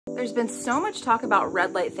There's been so much talk about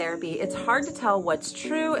red light therapy, it's hard to tell what's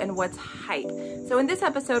true and what's hype. So in this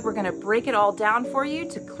episode, we're gonna break it all down for you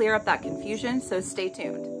to clear up that confusion, so stay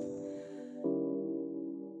tuned.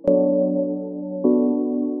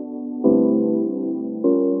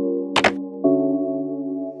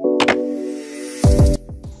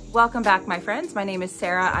 Welcome back, my friends. My name is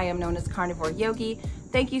Sarah. I am known as Carnivore Yogi.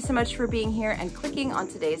 Thank you so much for being here and clicking on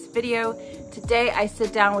today's video. Today, I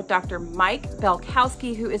sit down with Dr. Mike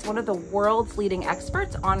Belkowski, who is one of the world's leading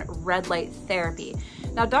experts on red light therapy.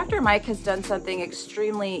 Now, Dr. Mike has done something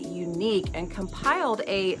extremely unique and compiled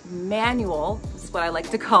a manual, is what I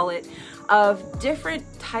like to call it, of different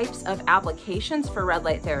types of applications for red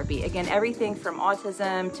light therapy. Again, everything from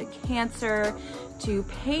autism to cancer, to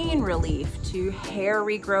pain relief, to hair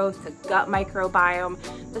regrowth, to gut microbiome.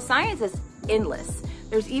 The science is endless.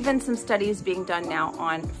 There's even some studies being done now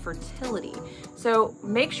on fertility. So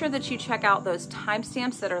make sure that you check out those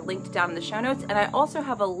timestamps that are linked down in the show notes. And I also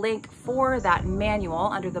have a link for that manual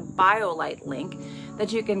under the Biolight link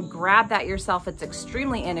that you can grab that yourself. It's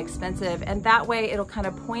extremely inexpensive. And that way it'll kind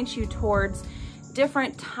of point you towards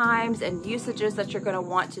different times and usages that you're gonna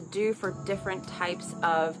want to do for different types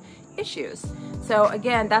of issues. So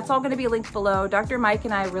again, that's all gonna be linked below. Dr. Mike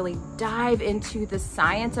and I really dive into the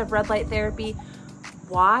science of red light therapy.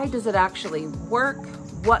 Why does it actually work?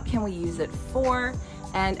 What can we use it for?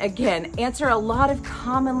 And again, answer a lot of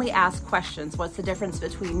commonly asked questions. What's the difference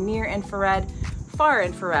between near infrared, far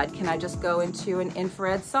infrared? Can I just go into an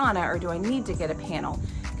infrared sauna, or do I need to get a panel?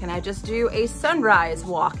 Can I just do a sunrise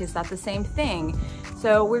walk? Is that the same thing?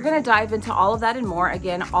 So we're gonna dive into all of that and more.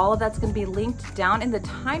 Again, all of that's gonna be linked down in the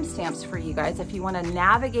timestamps for you guys if you wanna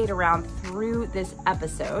navigate around through this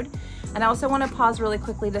episode. And I also wanna pause really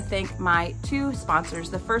quickly to thank my two sponsors.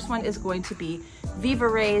 The first one is going to be Viva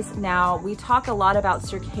Rays. Now, we talk a lot about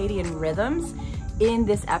circadian rhythms in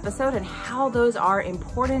this episode and how those are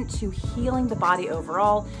important to healing the body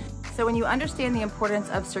overall. So when you understand the importance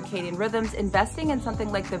of circadian rhythms, investing in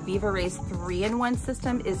something like the Viva Rays 3-in-1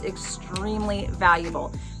 system is extremely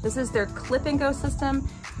valuable. This is their clip and go system.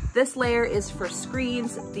 This layer is for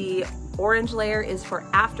screens, the orange layer is for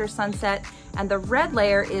after sunset, and the red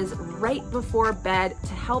layer is right before bed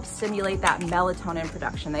to help stimulate that melatonin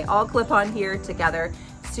production. They all clip on here together,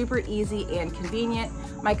 super easy and convenient.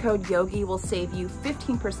 My code YOGI will save you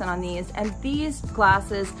 15% on these, and these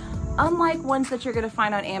glasses, unlike ones that you're gonna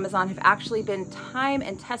find on Amazon, have actually been timed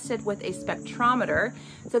and tested with a spectrometer,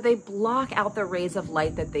 so they block out the rays of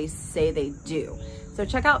light that they say they do. So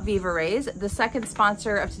check out Viva Rays. The second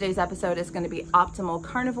sponsor of today's episode is gonna be Optimal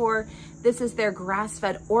Carnivore. This is their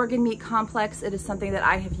grass-fed organ meat complex. It is something that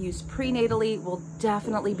I have used prenatally, will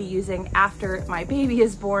definitely be using after my baby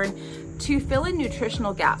is born, to fill in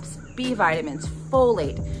nutritional gaps, B vitamins,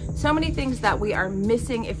 folate, so many things that we are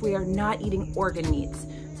missing if we are not eating organ meats.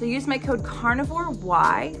 So use my code carnivore,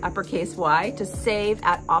 Y, uppercase Y, to save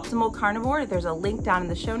at Optimal Carnivore. There's a link down in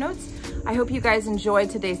the show notes. I hope you guys enjoyed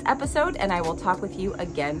today's episode, and I will talk with you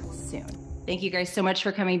again soon. Thank you guys so much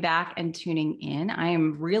for coming back and tuning in. I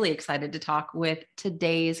am really excited to talk with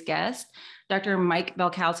today's guest. Dr. Mike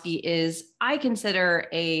Belkowski is, I consider,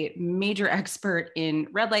 a major expert in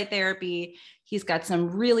red light therapy. He's got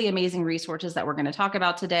some really amazing resources that we're going to talk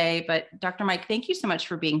about today. But Dr. Mike, thank you so much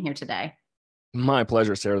for being here today. My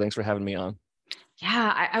pleasure, Sarah. Thanks for having me on.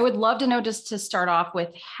 Yeah, I would love to know, just to start off with,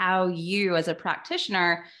 how you as a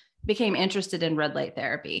practitioner became interested in red light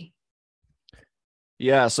therapy.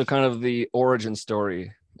 Yeah, so kind of the origin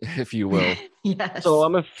story, if you will. Yes. So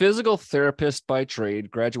I'm a physical therapist by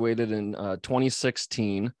trade, graduated in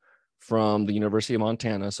 2016 from the University of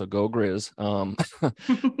Montana, so go Grizz.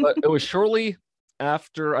 But it was shortly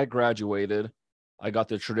after I graduated, I got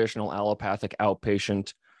the traditional allopathic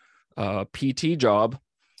outpatient PT job.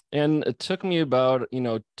 And it took me about,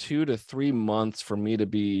 2 to 3 months for me to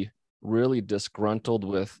be really disgruntled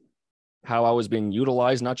with how I was being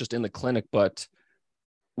utilized, not just in the clinic, but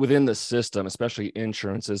within the system, especially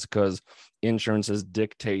insurances, because insurances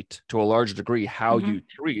dictate to a large degree how you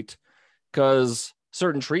treat, because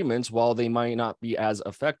certain treatments, while they might not be as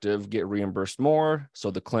effective, get reimbursed more.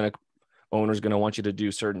 So the clinic owner is going to want you to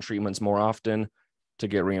do certain treatments more often to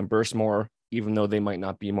get reimbursed more, even though they might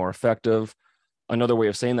not be more effective. Another way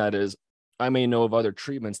of saying that is, I may know of other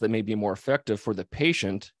treatments that may be more effective for the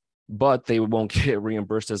patient, but they won't get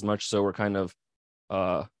reimbursed as much. So we're kind of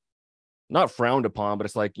not frowned upon, but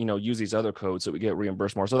it's like, use these other codes so we get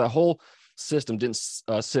reimbursed more. So that whole system didn't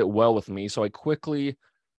sit well with me. So I quickly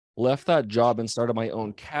left that job and started my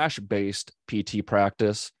own cash-based PT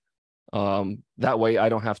practice. That way I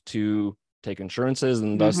don't have to take insurances,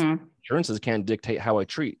 and thus insurances can't dictate how I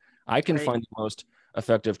treat. I can find the most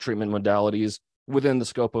effective treatment modalities within the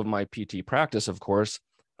scope of my PT practice, of course,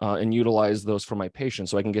 and utilize those for my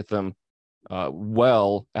patients so I can get them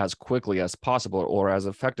well as quickly as possible or as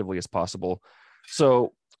effectively as possible.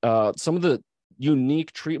 So some of the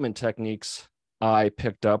unique treatment techniques I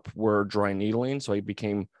picked up were dry needling. So I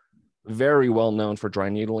became very well known for dry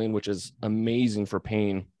needling, which is amazing for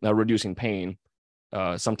pain, reducing pain,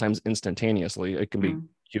 sometimes instantaneously. It can be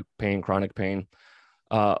acute pain, chronic pain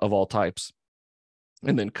of all types.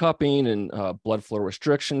 And then cupping and blood flow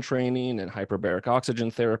restriction training and hyperbaric oxygen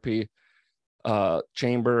therapy,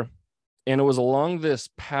 chamber. And it was along this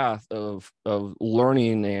path of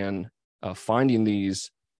learning and finding these,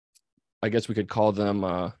 I guess we could call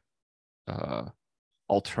them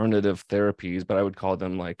alternative therapies, but I would call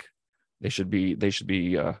them like they should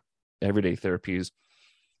be everyday therapies.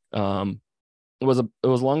 It was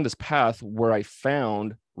along this path where I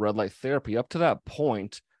found red light therapy. Up to that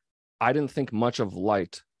point, I didn't think much of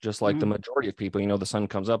light, just like the majority of people. The sun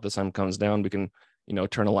comes up, the sun comes down. We can,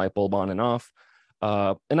 turn a light bulb on and off.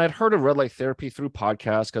 And I'd heard of red light therapy through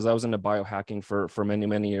podcasts because I was into biohacking for many,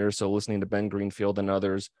 many years. So listening to Ben Greenfield and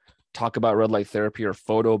others talk about red light therapy or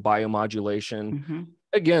photo biomodulation.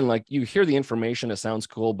 Again, like you hear the information, it sounds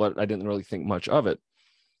cool, but I didn't really think much of it.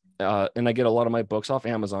 And I get a lot of my books off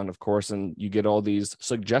Amazon, of course, and you get all these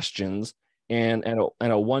suggestions. And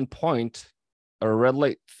at one point, a red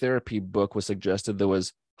light therapy book was suggested that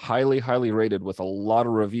was highly, highly rated with a lot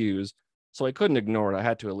of reviews. So I couldn't ignore it. I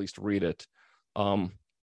had to at least read it. I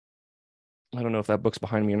don't know if that book's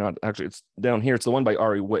behind me or not. Actually, it's down here. It's the one by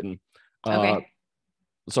Ari Whitten. Okay.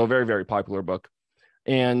 So a very, very popular book.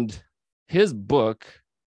 And his book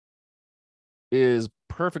is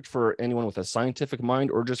perfect for anyone with a scientific mind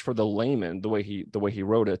or just for the layman, the way he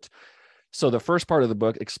wrote it. So the first part of the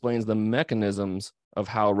book explains the mechanisms of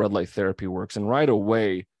how red light therapy works. And right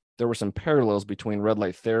away, there were some parallels between red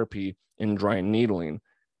light therapy and dry needling.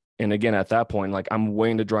 And again, at that point, like I'm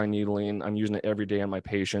way into dry needling. I'm using it every day on my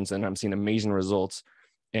patients and I'm seeing amazing results.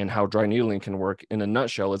 And how dry needling can work in a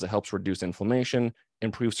nutshell is it helps reduce inflammation,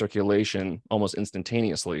 improve circulation almost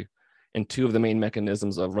instantaneously. And two of the main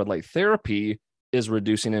mechanisms of red light therapy is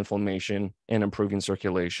reducing inflammation and improving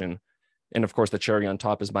circulation. And of course, the cherry on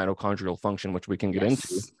top is mitochondrial function, which we can get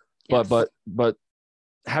into. But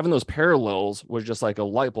having those parallels was just like a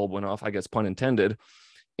light bulb went off, I guess, pun intended.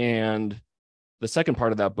 And the second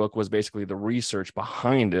part of that book was basically the research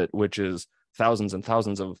behind it, which is thousands and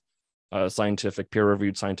thousands of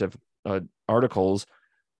peer-reviewed scientific articles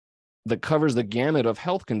that covers the gamut of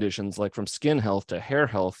health conditions, like from skin health to hair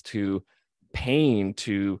health to pain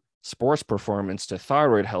to sports performance to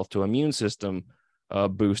thyroid health to immune system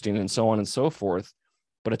boosting and so on and so forth.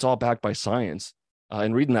 But it's all backed by science.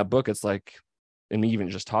 And reading that book, it's like, and even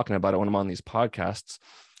just talking about it when I'm on these podcasts,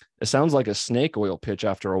 it sounds like a snake oil pitch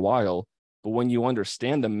after a while. But when you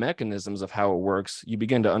understand the mechanisms of how it works, you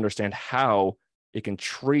begin to understand how it can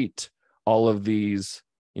treat all of these,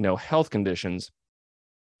 health conditions.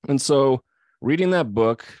 And so reading that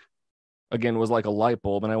book, again, was like a light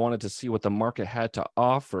bulb, and I wanted to see what the market had to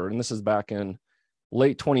offer. And this is back in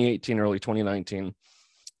late 2018, early 2019.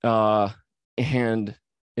 And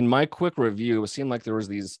in my quick review, it seemed like there was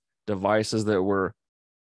these devices that were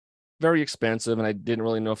very expensive, and I didn't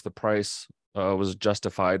really know if the price was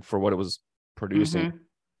justified for what it was producing.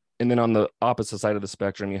 And then on the opposite side of the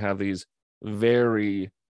spectrum, you have these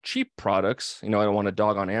very cheap products. I don't want to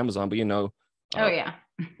dog on Amazon, but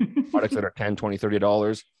products that are $10,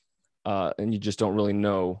 $20, $30, and you just don't really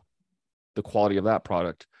know the quality of that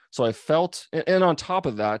product. So I felt, and on top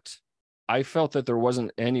of that, I felt that there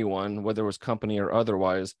wasn't anyone, whether it was company or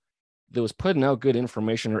otherwise, that was putting out good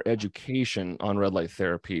information or education on red light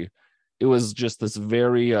therapy. It was just this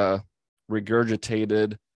very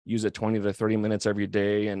regurgitated, use it 20 to 30 minutes every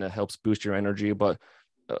day, and it helps boost your energy. But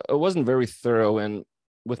it wasn't very thorough. And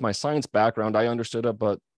with my science background, I understood it,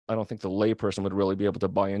 but I don't think the layperson would really be able to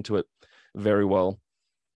buy into it very well.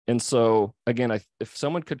 And so, again, if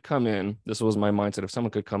someone could come in, this was my mindset, if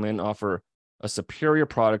someone could come in, offer a superior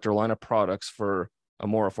product or line of products for a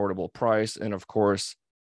more affordable price, and of course,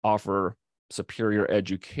 offer superior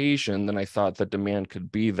education, then I thought the demand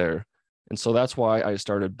could be there. And so that's why I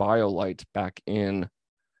started Biolight back in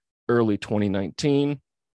early 2019.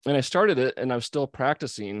 And I started it, and I was still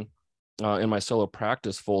practicing in my solo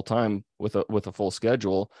practice full time with a full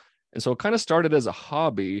schedule. And so it kind of started as a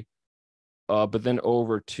hobby, but then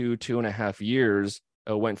over 2.5 years,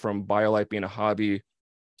 it went from Biolight being a hobby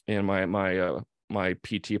and my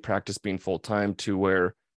PT practice being full time to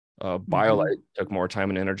where Biolight took more time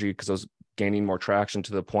and energy because I was gaining more traction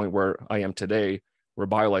to the point where I am today, where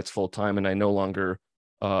Biolight's full time, and I no longer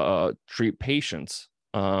treat patients.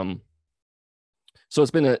 So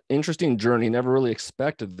it's been an interesting journey. Never really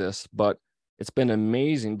expected this, but it's been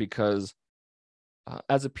amazing because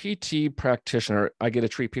as a PT practitioner, I get to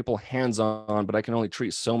treat people hands-on, but I can only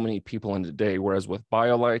treat so many people in a day. Whereas with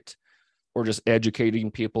Biolight, or just educating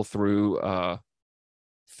people through the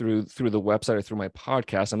website or through my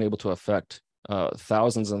podcast, I'm able to affect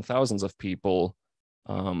thousands and thousands of people,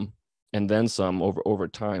 and then some over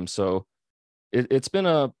time. So it's been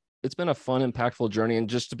a fun, impactful journey, and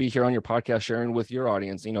just to be here on your podcast sharing with your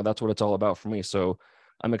audience, that's what it's all about for me. So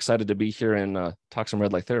I'm excited to be here and talk some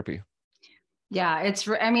red light therapy. Yeah, it's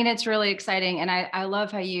really exciting. And I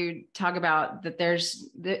love how you talk about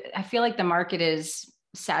that. I feel like the market is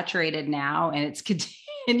saturated now, and it's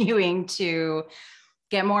continuing to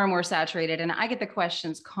get more and more saturated. And I get the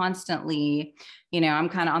questions constantly. I'm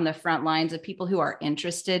kind of on the front lines of people who are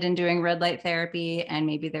interested in doing red light therapy, and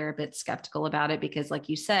maybe they're a bit skeptical about it because, like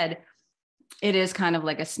you said, it is kind of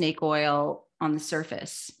like a snake oil on the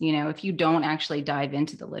surface. If you don't actually dive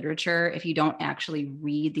into the literature, if you don't actually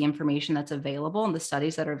read the information that's available and the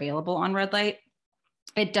studies that are available on red light,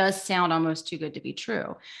 it does sound almost too good to be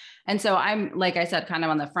true. And so I'm, like I said, kind of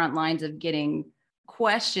on the front lines of getting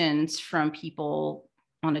questions from people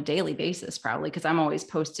on a daily basis, probably, because I'm always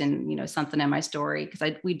posting, something in my story,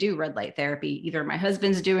 because we do red light therapy. Either my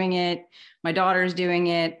husband's doing it, my daughter's doing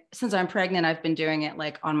it. Since I'm pregnant, I've been doing it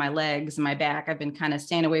like on my legs and my back. I've been kind of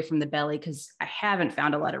staying away from the belly because I haven't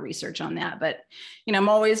found a lot of research on that, but I'm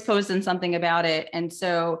always posting something about it. And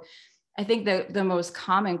so I think the most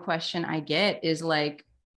common question I get is like,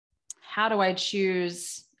 how do I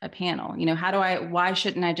choose a panel? Why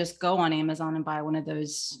shouldn't I just go on Amazon and buy one of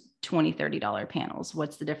those $20, $30 panels?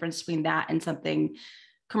 What's the difference between that and something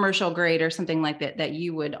commercial grade or something like that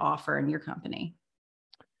you would offer in your company?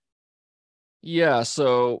 Yeah,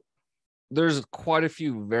 so there's quite a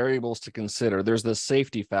few variables to consider. There's the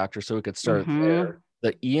safety factor, so we could start there.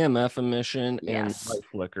 The EMF emission and light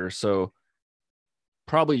flicker. So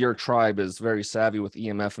probably your tribe is very savvy with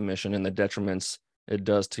EMF emission and the detriments it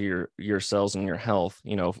does to your cells and your health.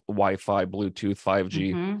 Wi-Fi, Bluetooth,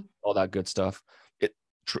 5G, all that good stuff.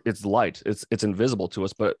 It's light. It's invisible to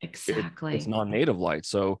us, but exactly, it's non-native light.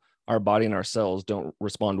 So our body and our cells don't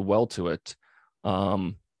respond well to it.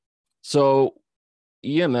 So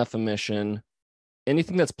EMF emission,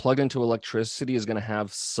 anything that's plugged into electricity is going to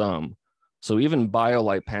have some. So even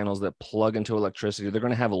Biolight panels that plug into electricity, they're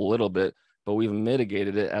going to have a little bit, but we've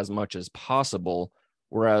mitigated it as much as possible.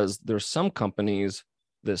 Whereas there's some companies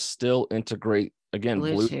that still integrate, again,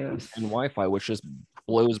 Bluetooth and Wi-Fi, which just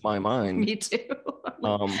blows my mind. Me too.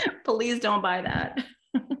 Please don't buy that.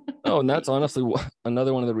 Oh, and that's honestly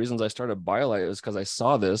another one of the reasons I started Biolight, is because I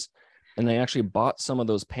saw this, and I actually bought some of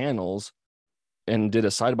those panels and did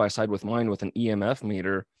a side-by-side with mine with an EMF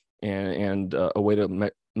meter and a way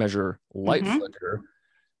to measure light flicker.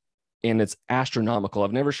 And it's astronomical.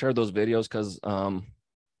 I've never shared those videos because,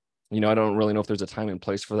 I don't really know if there's a time and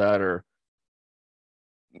place for that, or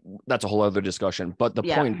that's a whole other discussion. But the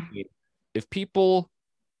point, if people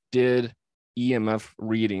did EMF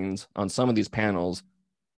readings on some of these panels,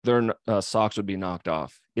 their socks would be knocked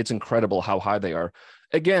off. It's incredible how high they are.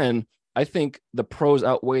 Again, I think the pros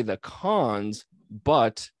outweigh the cons,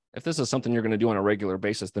 but if this is something you're going to do on a regular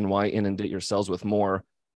basis, then why inundate your cells with more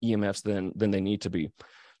EMFs than they need to be?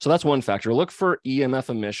 So that's one factor. Look for EMF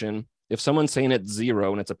emission. If someone's saying it's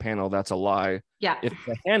 0 and it's a panel, that's a lie. Yeah. If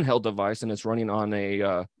it's a handheld device and it's running on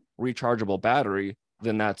a rechargeable battery,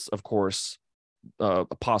 then that's, of course,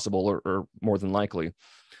 possible or more than likely.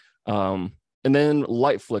 And then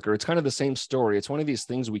light flicker, it's kind of the same story. It's one of these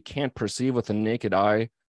things we can't perceive with the naked eye.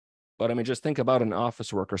 But I mean, just think about an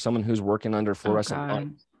office worker, someone who's working under fluorescent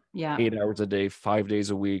lights, 8 hours a day, 5 days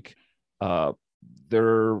a week.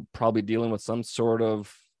 They're probably dealing with some sort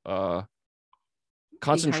of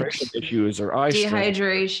concentration issues or eye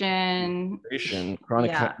dehydration, chronic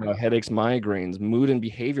headaches, migraines, mood and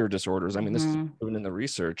behavior disorders. I mean, this is proven in the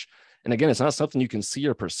research. And again, it's not something you can see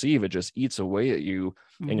or perceive. It just eats away at you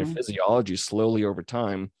and your physiology slowly over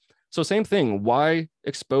time. So same thing. Why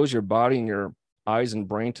expose your body and your eyes and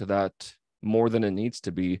brain to that more than it needs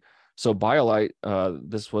to be? So Biolight,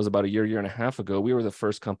 this was about a year and a half ago, we were the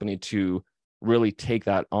first company to really take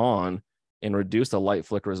that on and reduce the light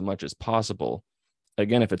flicker as much as possible.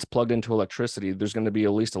 Again, if it's plugged into electricity, there's going to be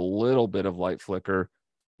at least a little bit of light flicker,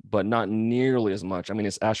 but not nearly as much. I mean,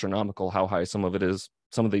 it's astronomical how high some of it is.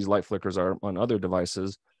 Some of these light flickers are on other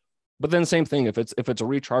devices. But then same thing, if it's a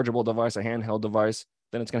rechargeable device, a handheld device,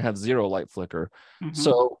 then it's going to have 0 light flicker.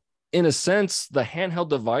 So in a sense, the handheld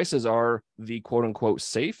devices are the quote unquote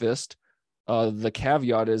safest. The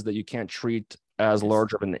caveat is that you can't treat as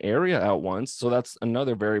large of an area at once. So that's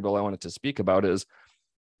another variable I wanted to speak about is,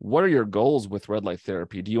 what are your goals with red light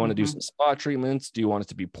therapy? Do you want to do some spot treatments? Do you want it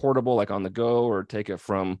to be portable, like on the go, or take it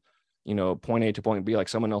from, point A to point B, like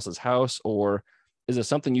someone else's house? Or is it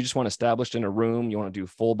something you just want established in a room? You want to do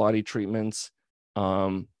full body treatments,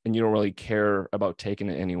 and you don't really care about taking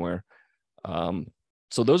it anywhere?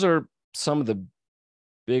 So those are some of the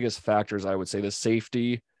biggest factors, I would say: the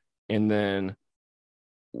safety, and then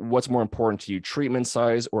what's more important to you, treatment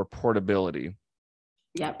size or portability?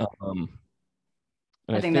 Yep.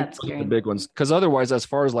 And I think that's those are great. the big ones, because otherwise, as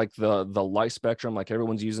far as like the light spectrum, like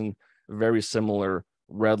everyone's using very similar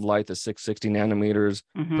red light, the 660 nanometers.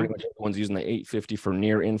 Pretty much everyone's using the 850 for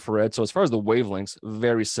near infrared. So as far as the wavelengths,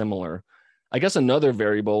 very similar. I guess another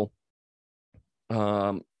variable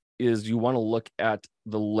is you want to look at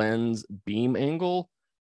the lens beam angle,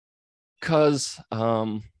 because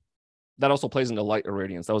that also plays into light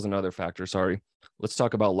irradiance. That was another factor. Sorry. Let's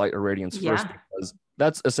talk about light irradiance first, because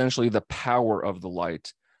that's essentially the power of the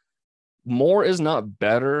light. More is not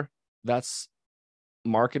better. That's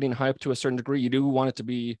marketing hype to a certain degree. You do want it to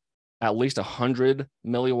be at least 100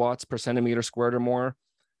 milliwatts per centimeter squared or more.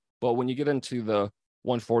 But when you get into the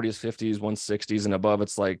 140s, 50s, 160s and above,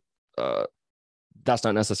 it's like, that's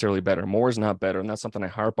not necessarily better. More is not better. And that's something I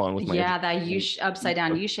harp on with my that upside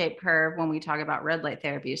down U-shaped curve when we talk about red light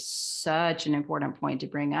therapy is such an important point to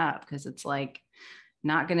bring up, because it's like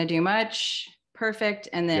not going to do much, perfect,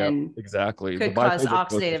 and then exactly could cause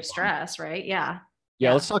oxidative stress, right? Yeah,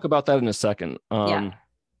 let's talk about that in a second. But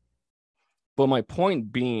my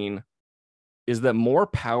point being is that more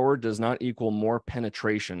power does not equal more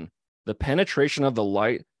penetration. The penetration of the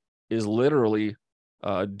light is literally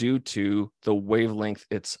due to the wavelength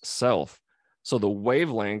itself. So the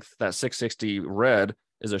wavelength, that 660 red,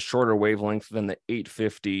 is a shorter wavelength than the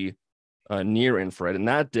 850 near infrared, and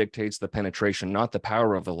that dictates the penetration, not the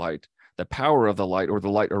power of the light. The power of the light, or the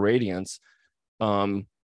light irradiance,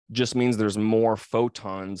 just means there's more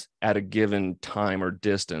photons at a given time or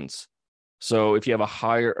distance. So if you have a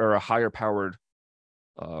higher powered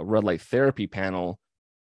red light therapy panel,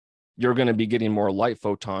 you're going to be getting more light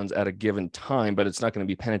photons at a given time, but it's not going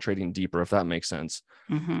to be penetrating deeper, if that makes sense.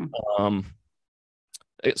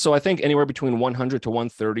 So I think anywhere between 100 to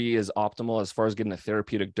 130 is optimal as far as getting a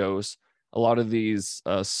therapeutic dose. A lot of these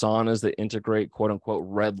saunas that integrate quote unquote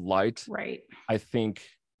red light, right? I think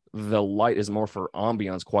the light is more for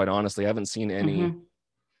ambiance, quite honestly. I haven't seen any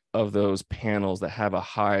of those panels that have a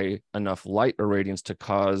high enough light irradiance to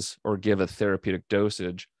cause or give a therapeutic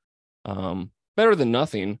dosage. Better than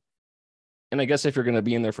nothing. And I guess if you're going to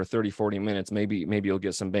be in there for 30, 40 minutes, maybe you'll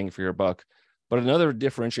get some bang for your buck. But another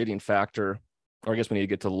differentiating factor, or I guess we need to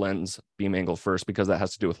get to lens beam angle first, because that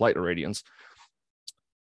has to do with light irradiance.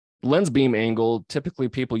 Lens beam angle, typically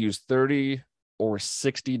people use 30 or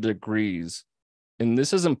 60 degrees. And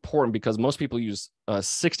this is important because most people use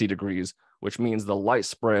 60 degrees, which means the light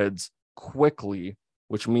spreads quickly,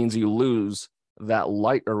 which means you lose that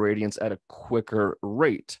light irradiance at a quicker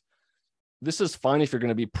rate. This is fine if you're going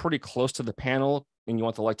to be pretty close to the panel and you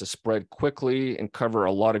want the light to spread quickly and cover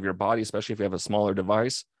a lot of your body, especially if you have a smaller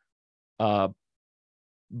device.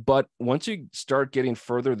 But once you start getting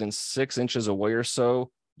further than 6 inches away or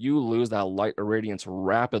so, you lose that light irradiance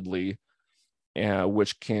rapidly,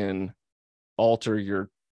 which can alter your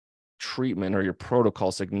treatment or your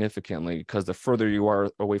protocol significantly, because the further you are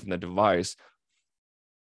away from the device,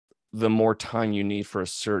 the more time you need for a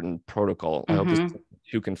certain protocol. I hope this isn't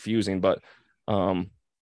too confusing, but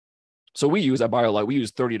so we use at Biolight, we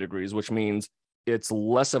use 30 degrees, which means it's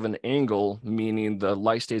less of an angle, meaning the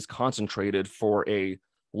light stays concentrated for a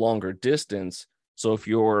longer distance. So if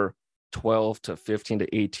you're 12 to 15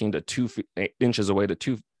 to 18 to 2 inches away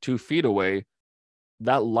to 2 feet away,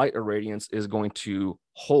 that light irradiance is going to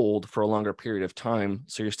hold for a longer period of time.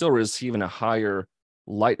 So you're still receiving a higher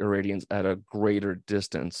light irradiance at a greater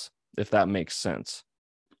distance, if that makes sense.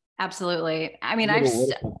 Absolutely. I mean,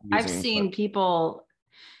 I've seen people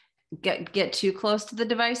get too close to the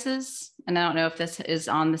devices, and I don't know if this is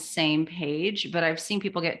on the same page, but I've seen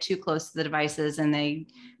people get too close to the devices and they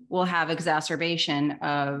will have exacerbation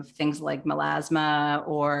of things like melasma,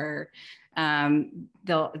 or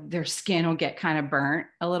their skin will get kind of burnt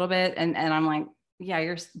a little bit. And I'm like, yeah,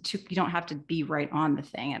 you don't have to be right on the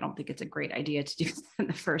thing. I don't think it's a great idea to do this in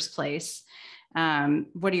the first place.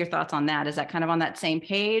 What are your thoughts on that? Is that kind of on that same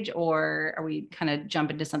page, or are we kind of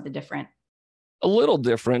jumping to something different? A little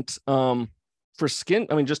different. For skin,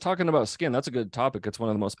 I mean, just talking about skin, that's a good topic. It's one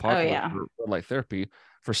of the most popular for light therapy.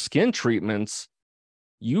 For skin treatments,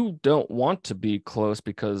 you don't want to be close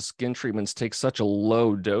because skin treatments take such a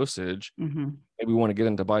low dosage. Mm-hmm. Maybe we want to get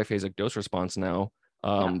into biphasic dose response now.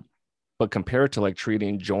 Yeah. But compared to like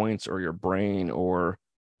treating joints or your brain or,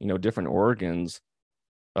 different organs,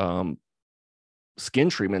 skin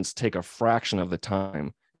treatments take a fraction of the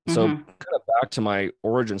time. So Mm-hmm. kind of back to my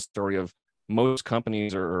origin story of most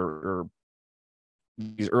companies or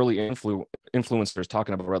these early influencers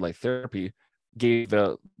talking about red light therapy gave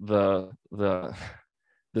the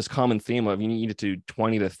this common theme of you need to do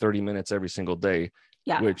 20 to 30 minutes every single day,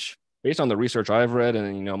 Yeah. which based on the research I've read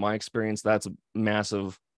and my experience, that's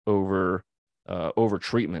massive over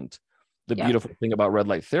treatment. The Yeah. beautiful thing about red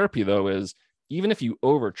light therapy though is even if you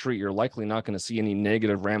over treat, you're likely not going to see any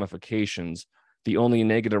negative ramifications. The only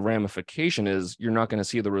negative ramification is you're not going to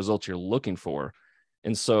see the results you're looking for.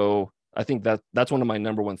 And so I think that's one of my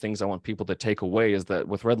number one things I want people to take away is that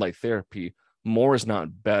with red light therapy, more is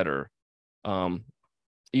not better.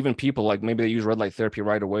 Even people like maybe they use red light therapy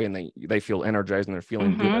right away and they feel energized and they're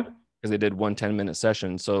feeling good because they did 1 10-minute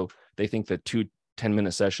session. So they think that 2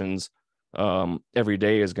 10-minute sessions every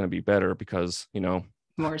day is going to be better because,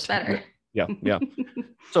 more is better. Yeah.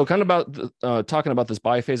 So kind of about talking about this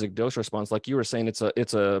biphasic dose response, like you were saying,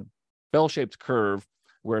 it's a bell-shaped curve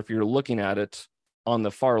where if you're looking at it on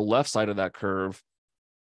the far left side of that curve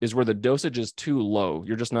is where the dosage is too low.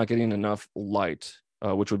 You're just not getting enough light,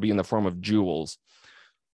 which would be in the form of joules.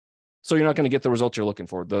 So you're not going to get the results you're looking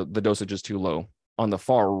for. The dosage is too low. On the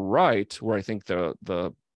far right, where I think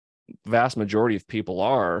the vast majority of people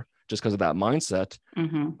are, just because of that mindset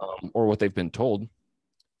or what they've been told,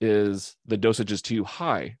 is the dosage is too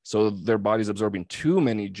high. So their body's absorbing too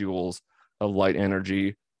many joules of light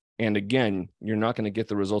energy. And again, you're not going to get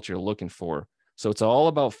the results you're looking for. So it's all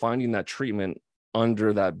about finding that treatment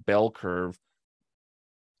under that bell curve.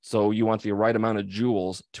 So you want the right amount of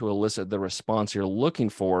joules to elicit the response you're looking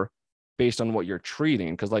for based on what you're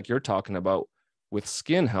treating. Because like you're talking about with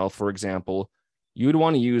skin health, for example, you'd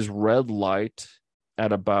want to use red light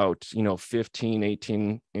at about 15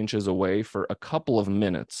 18 inches away for a couple of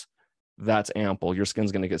minutes. That's ample. Your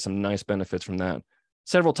skin's going to get some nice benefits from that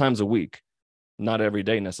several times a week, not every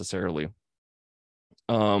day necessarily.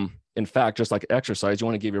 In fact, just like exercise, you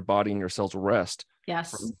want to give your body and your cells rest.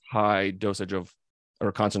 Yes. From high dosage of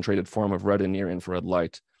or concentrated form of red and near infrared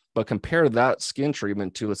light. But compare that skin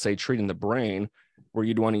treatment to, let's say, treating the brain, where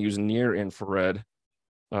you'd want to use near infrared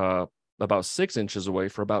about 6 inches away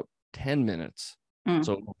for about 10 minutes.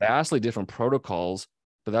 So vastly different protocols,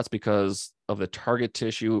 but that's because of the target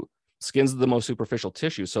tissue. Skin's the most superficial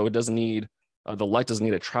tissue, so it doesn't need the light doesn't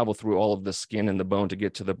need to travel through all of the skin and the bone to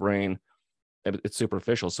get to the brain. It's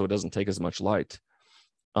superficial, so it doesn't take as much light.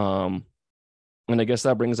 And I guess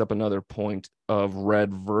that brings up another point of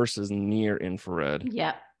red versus near infrared.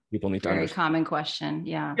 Yeah. People need to Very understand. common question.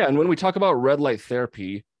 Yeah. Yeah, and when we talk about red light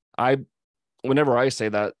therapy, whenever I say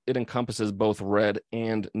that, it encompasses both red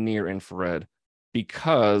and near infrared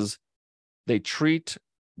because they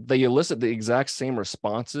elicit the exact same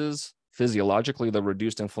responses physiologically, the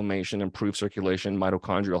reduced inflammation, improved circulation,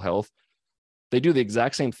 mitochondrial health. They do the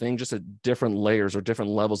exact same thing, just at different layers or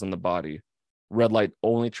different levels in the body. Red light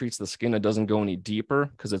only treats the skin. It doesn't go any deeper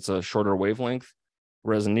because it's a shorter wavelength.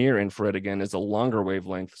 Whereas near infrared, again, is a longer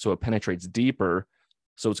wavelength, so it penetrates deeper.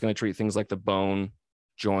 So it's going to treat things like the bone,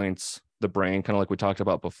 joints, the brain, kind of like we talked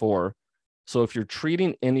about before. So if you're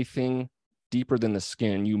treating anything deeper than the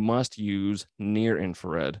skin, you must use near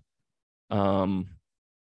infrared.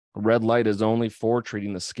 Red light is only for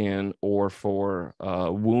treating the skin or for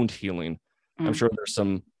wound healing. I'm sure there's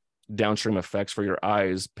some downstream effects for your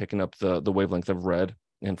eyes picking up the wavelength of red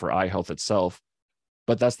and for eye health itself.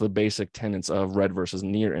 But that's the basic tenets of red versus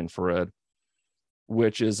near infrared,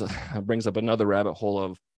 which is brings up another rabbit hole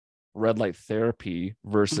of red light therapy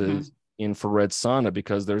versus infrared sauna,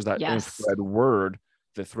 because there's that infrared word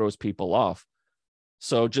that throws people off.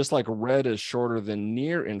 So just like red is shorter than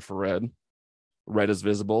near infrared, red is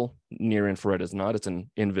visible, near infrared is not, it's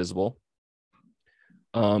invisible.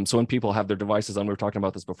 So when people have their devices on, we were talking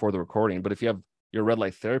about this before the recording, but if you have your red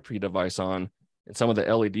light therapy device on and some of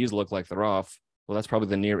the LEDs look like they're off, well, that's probably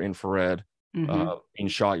the near infrared being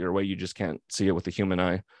shot your way. You just can't see it with the human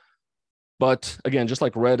eye. But again, just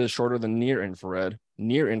like red is shorter than near infrared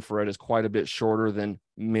is quite a bit shorter than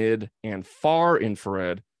mid and far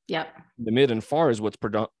infrared. Yep. The mid and far is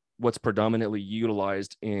what's predominantly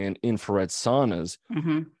utilized in infrared saunas.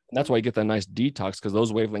 And that's why you get that nice detox, because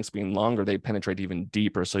those wavelengths being longer, they penetrate even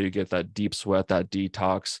deeper. So you get that deep sweat, that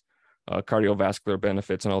detox, cardiovascular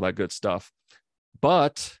benefits, and all that good stuff.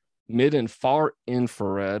 But mid and far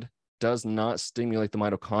infrared does not stimulate the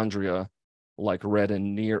mitochondria like red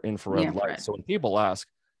and near infrared light. Infrared. So when people ask,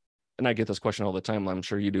 and I get this question all the time, I'm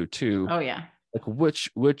sure you do too. Oh yeah. Like which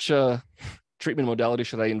treatment modality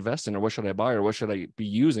should I invest in, or what should I buy, or what should I be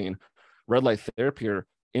using? Red light therapy or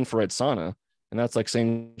infrared sauna. And that's like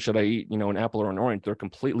saying, should I eat, an apple or an orange? They're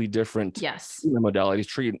completely different modalities,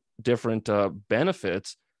 treat different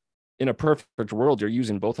benefits. In a perfect world, you're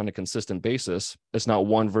using both on a consistent basis. It's not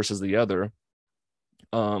one versus the other.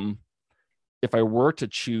 If I were to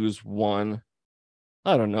choose one,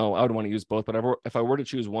 I don't know, I would want to use both, but if I were to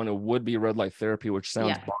choose one, it would be red light therapy, which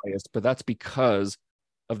sounds biased, but that's because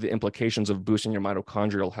of the implications of boosting your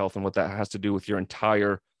mitochondrial health and what that has to do with your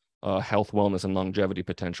entire health, wellness, and longevity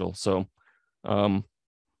potential. So,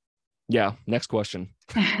 next question.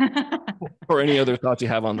 Or any other thoughts you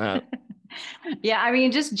have on that? Yeah, I mean,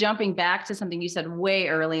 just jumping back to something you said way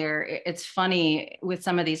earlier, it's funny with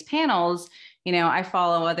some of these panels, I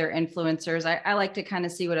follow other influencers. I like to kind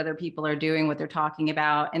of see what other people are doing, what they're talking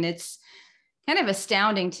about. And it's kind of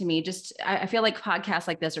astounding to me. I feel like podcasts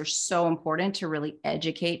like this are so important to really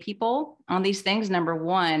educate people on these things. Number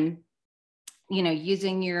one,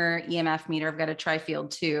 using your EMF meter. I've got a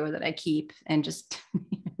Tri-Field 2 that I keep and just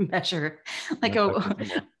measure like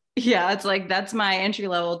it's like, that's my entry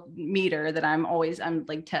level meter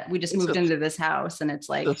that we just moved into this house, and it's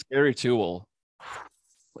like a scary tool.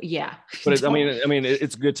 Yeah. But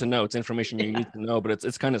it's good to know. It's information you need to know, but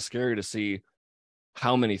it's kind of scary to see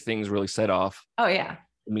how many things really set off. Oh yeah.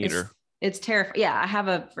 The meter. It's terrifying. Yeah. I have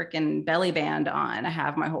a freaking belly band on. I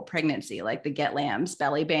have my whole pregnancy, like the Get Lambs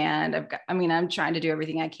belly band. I'm trying to do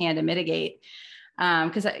everything I can to mitigate.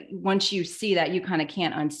 Because once you see that, you kind of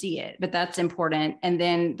can't unsee it, but that's important. And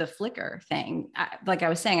then the flicker thing, like I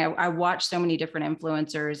was saying, I watch so many different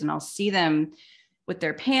influencers, and I'll see them with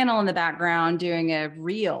their panel in the background doing a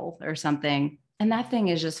reel or something, and that thing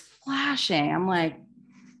is just flashing. I'm like,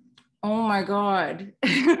 oh my God.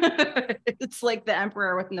 It's like the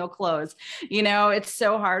emperor with no clothes. It's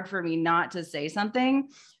so hard for me not to say something,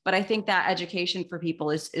 but I think that education for people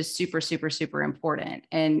is super, super, super important.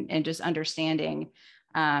 And just understanding,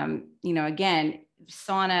 again,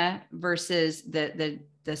 sauna versus the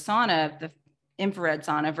sauna, the infrared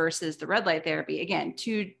sauna versus the red light therapy, again,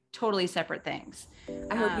 two totally separate things.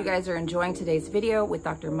 I hope you guys are enjoying today's video with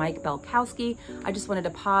Dr. Mike Belkowski. I just wanted to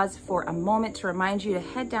pause for a moment to remind you to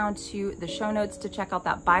head down to the show notes to check out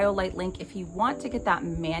that Biolight link if you want to get that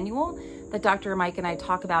manual that Dr. Mike and I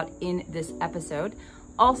talk about in this episode.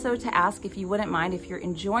 Also, to ask if you wouldn't mind, if you're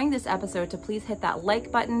enjoying this episode, to please hit that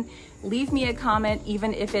like button, leave me a comment,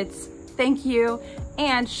 even if it's thank you,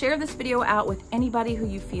 and share this video out with anybody who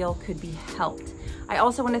you feel could be helped. I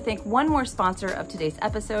also want to thank one more sponsor of today's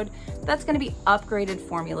episode. That's going to be Upgraded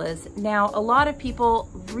Formulas. Now, a lot of people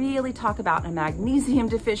really talk about a magnesium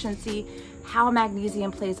deficiency, how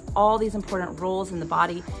magnesium plays all these important roles in the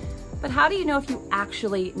body, but how do you know if you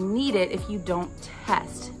actually need it if you don't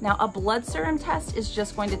test? Now, a blood serum test is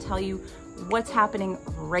just going to tell you what's happening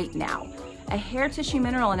right now. A hair tissue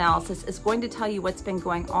mineral analysis is going to tell you what's been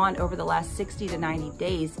going on over the last 60 to 90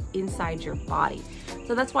 days inside your body.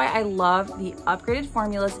 So that's why I love the Upgraded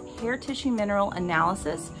Formulas hair tissue mineral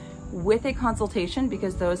analysis with a consultation,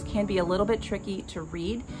 because those can be a little bit tricky to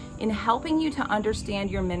read, in helping you to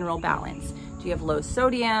understand your mineral balance. Do you have low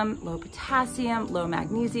sodium, low potassium, low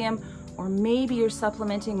magnesium, or maybe you're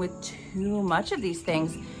supplementing with too much of these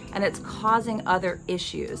things and it's causing other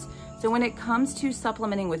issues. So when it comes to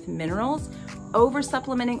supplementing with minerals, over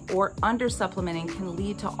supplementing or under supplementing can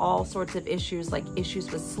lead to all sorts of issues, like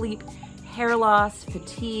issues with sleep, hair loss,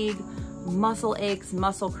 fatigue, muscle aches,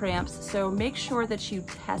 muscle cramps. So make sure that you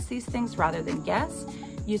test these things rather than guess.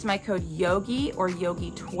 Use my code YOGI or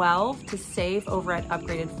YOGI12 to save over at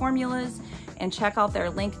Upgraded Formulas, and check out their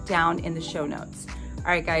link down in the show notes. All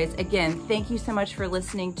right, guys, again, thank you so much for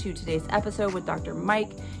listening to today's episode with Dr.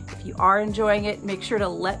 Mike. If you are enjoying it, make sure to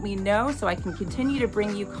let me know so I can continue to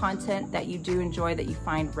bring you content that you do enjoy, that you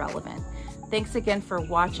find relevant. Thanks again for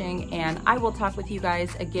watching, and I will talk with you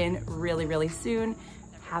guys again really, really soon.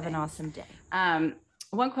 Have an awesome day.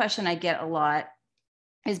 One question I get a lot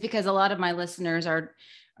is because a lot of my listeners are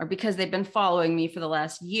because they've been following me for the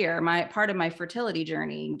last year. Part of my fertility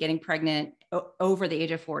journey, getting pregnant over the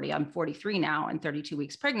age of 40, I'm 43 now and 32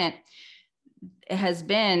 weeks pregnant, it has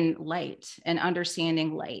been light and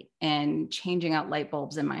understanding light and changing out light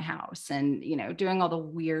bulbs in my house and, doing all the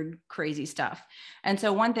weird, crazy stuff. And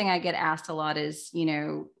so one thing I get asked a lot is,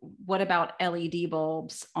 what about LED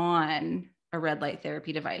bulbs on a red light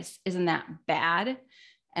therapy device? Isn't that bad?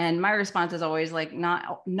 And my response is always like,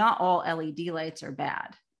 not all LED lights are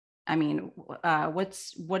bad. I mean,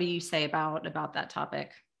 what do you say about that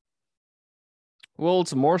topic? Well,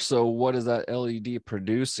 it's more so what is that LED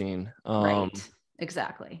producing? Right.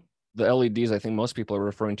 Exactly. The LEDs, I think most people are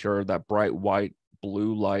referring to are that bright white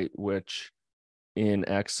blue light, which in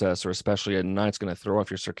excess or especially at night is going to throw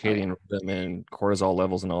off your Oh yeah. circadian rhythm and cortisol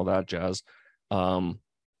levels and all that jazz. Um,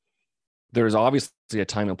 there's obviously a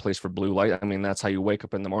time and place for blue light. I mean, that's how you wake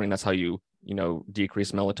up in the morning. That's how you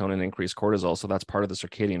decrease melatonin, increase cortisol. So that's part of the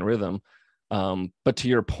circadian rhythm. But to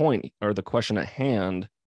your point or the question at hand,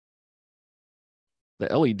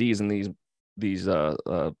 the LEDs in these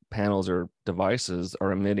panels or devices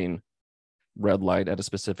are emitting red light at a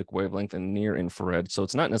specific wavelength and near infrared. So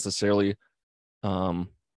it's not necessarily um,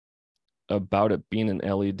 about it being an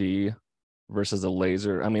LED versus a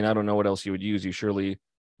laser. I mean, I don't know what else you would use. You surely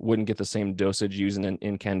wouldn't get the same dosage using an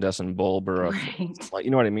incandescent bulb or a Right. light. You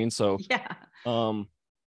know what I mean? So Yeah. um,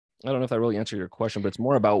 I don't know if that really answered your question, but it's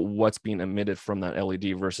more about what's being emitted from that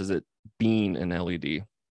LED versus it being an LED.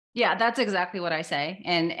 Yeah, that's exactly what I say.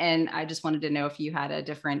 And I just wanted to know if you had a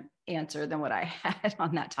different answer than what I had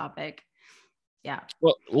on that topic. Yeah.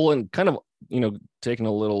 Well, and kind of, taking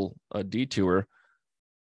a little detour,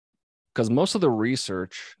 because most of the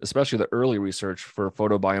research, especially the early research for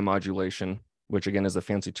photobiomodulation, which again is a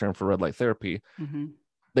fancy term for red light therapy,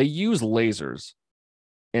 they use lasers.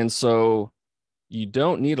 And so you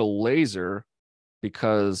don't need a laser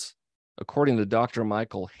because, according to Dr.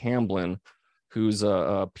 Michael Hamblin, who's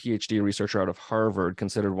a PhD researcher out of Harvard,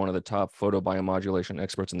 considered one of the top photobiomodulation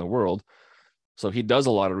experts in the world. So he does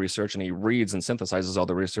a lot of research and he reads and synthesizes all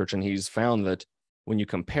the research. And he's found that when you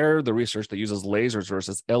compare the research that uses lasers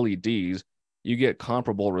versus LEDs, you get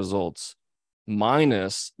comparable results,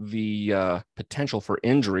 minus the potential for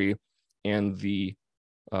injury and the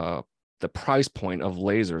price point of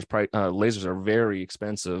lasers. Lasers are very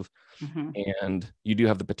expensive, and you do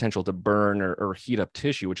have the potential to burn or heat up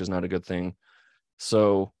tissue, which is not a good thing.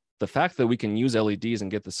 So the fact that we can use LEDs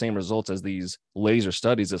and get the same results as these laser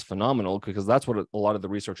studies is phenomenal, because that's what a lot of the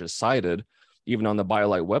research is cited. Even on the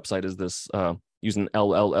Biolight website is this using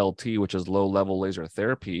LLLT, which is low level laser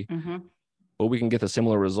therapy. But we can get the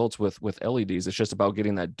similar results with LEDs. It's just about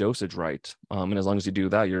getting that dosage right. And as long as you do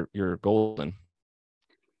that, you're golden.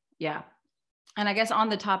 Yeah. And I guess on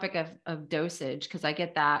the topic of dosage, because I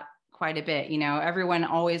get that quite a bit, everyone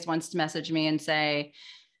always wants to message me and say,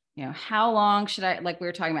 how long should I, like we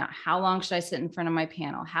were talking about, how long should I sit in front of my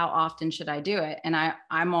panel? How often should I do it? And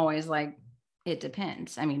I'm always like, it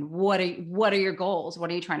depends. I mean, what are your goals?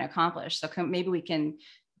 What are you trying to accomplish? So maybe we can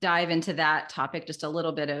dive into that topic, just a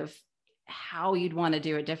little bit of how you'd want to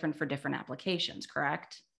do it different for different applications,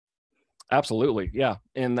 correct? Absolutely. Yeah.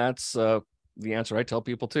 And that's the answer I tell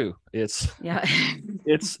people too. It's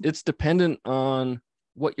it's dependent on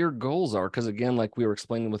what your goals are, because again, like we were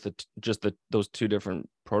explaining with those two different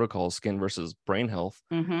protocols, skin versus brain health,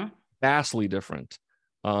 vastly different.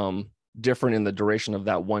 Different in the duration of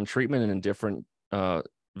that one treatment, and in different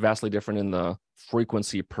vastly different in the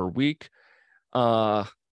frequency per week. So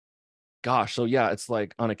yeah, it's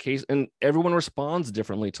like on a case, and everyone responds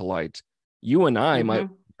differently to light. You and I might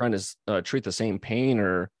be trying to treat the same pain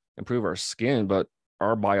or improve our skin, but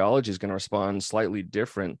our biology is going to respond slightly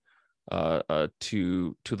different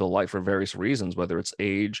to the light for various reasons, whether it's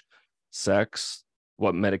age, sex,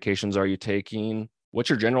 what medications are you taking, what's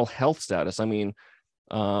your general health status. I mean,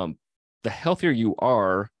 the healthier you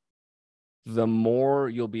are, the more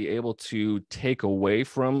you'll be able to take away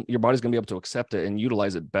from your body's going to be able to accept it and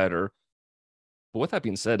utilize it better. But with that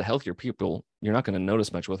being said, healthier people, you're not going to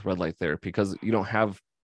notice much with red light therapy because you don't have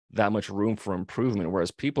that much room for improvement.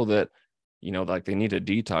 Whereas people that, like they need a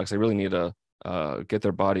detox, they really need to get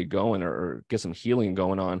their body going or get some healing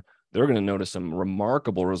going on, they're going to notice some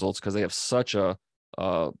remarkable results because they have such a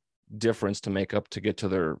difference to make up to get to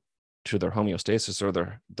their homeostasis or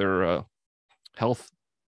their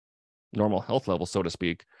normal health level, so to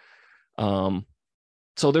speak.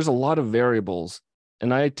 So there's a lot of variables,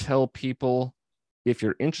 and I tell people, if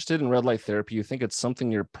you're interested in red light therapy, you think it's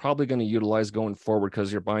something you're probably going to utilize going forward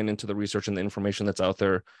because you're buying into the research and the information that's out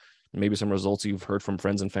there, maybe some results you've heard from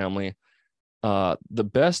friends and family. The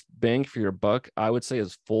best bang for your buck, I would say,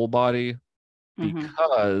 is full body,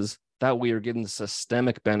 because that way you're getting the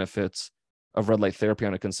systemic benefits of red light therapy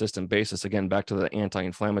on a consistent basis. Again, back to the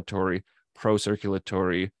anti-inflammatory,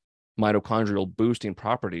 pro-circulatory, mitochondrial boosting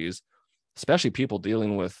properties, especially people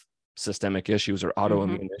dealing with systemic issues or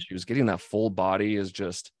autoimmune issues. Getting that full body is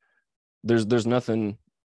just, there's nothing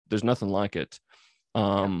like it.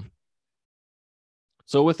 So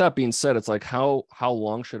with that being said, it's like how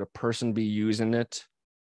long should a person be using it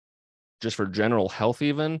just for general health?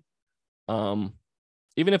 Even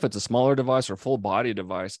if it's a smaller device or full body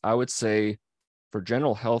device, I would say for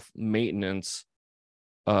general health maintenance,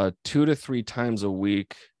 2 to 3 times a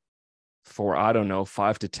week for, I don't know,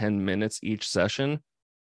 5 to 10 minutes each session.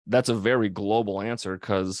 That's a very global answer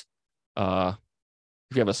because if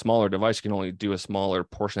you have a smaller device, you can only do a smaller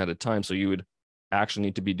portion at a time. So you would actually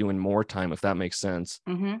need to be doing more time, if that makes sense.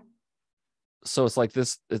 Mm-hmm. So it's like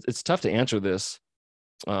this, it's tough to answer this,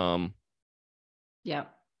 Yeah.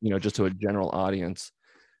 just to a general audience.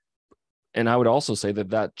 And I would also say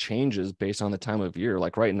that changes based on the time of year.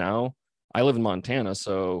 Like right now, I live in Montana,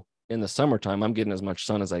 so in the summertime, I'm getting as much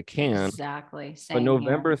sun as I can. Exactly. But Same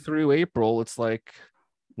November here. through April, it's like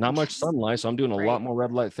not much sunlight. So I'm doing a lot Right. more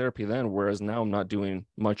red light therapy then, whereas now I'm not doing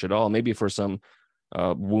much at all. Maybe for some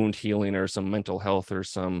wound healing or some mental health or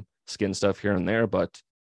some skin stuff here and there, but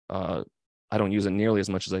I don't use it nearly as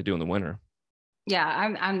much as I do in the winter. Yeah,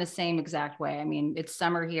 I'm the same exact way. I mean, it's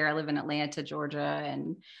summer here. I live in Atlanta, Georgia,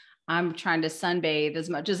 and I'm trying to sunbathe as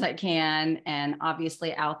much as I can. And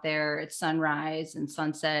obviously out there, it's sunrise and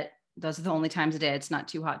sunset. Those are the only times of day. It's not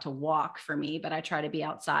too hot to walk for me, but I try to be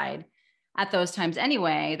outside at those times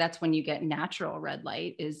anyway. That's when you get natural red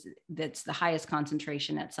light, that's the highest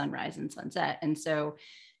concentration at sunrise and sunset. And so,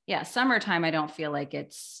 yeah, summertime, I don't feel like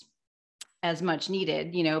it's as much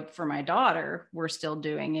needed. For my daughter, we're still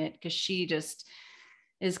doing it because she just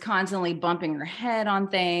is constantly bumping her head on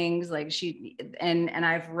things. Like and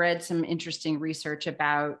I've read some interesting research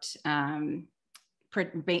about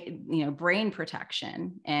brain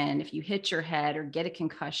protection, and if you hit your head or get a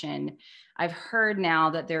concussion, I've heard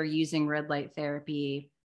now that they're using red light therapy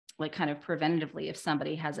like kind of preventatively if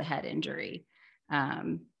somebody has a head injury.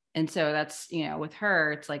 And so that's, with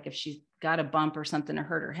her, it's like if she's got a bump or something to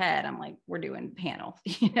hurt her head, I'm like, we're doing panel.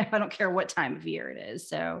 I don't care what time of year it is.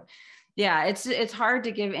 So yeah, it's hard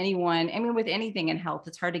to give anyone, I mean, with anything in health,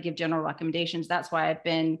 it's hard to give general recommendations. That's why I've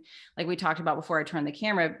been, like we talked about before I turned the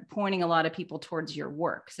camera, pointing a lot of people towards your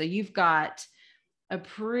work. So you've got a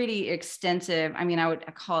pretty extensive, I mean, I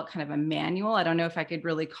call it kind of a manual. I don't know if I could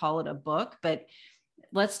really call it a book, but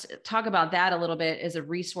let's talk about that a little bit as a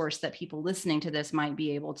resource that people listening to this might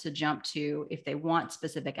be able to jump to if they want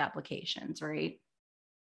specific applications, right?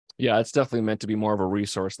 Yeah, it's definitely meant to be more of a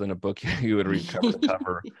resource than a book you would read cover to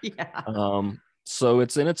cover. Yeah. So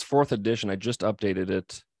it's in its 4th edition. I just updated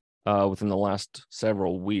it within the last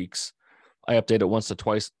several weeks. I update it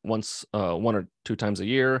one or two times a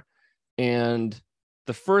year. And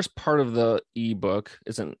the first part of the ebook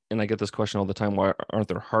isn't, and I get this question all the time, why aren't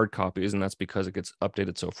there hard copies? And that's because it gets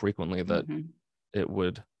updated so frequently that it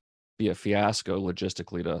would be a fiasco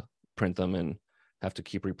logistically to print them and have to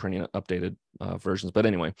keep reprinting updated versions. But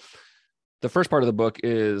anyway, the first part of the book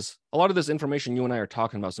is a lot of this information you and I are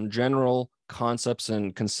talking about, some general concepts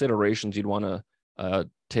and considerations you'd want to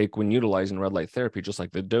take when utilizing red light therapy, just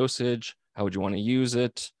like the dosage, how would you want to use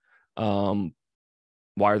it,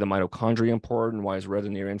 why are the mitochondria important, why is red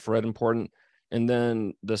and near infrared important. And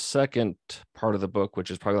then the second part of the book,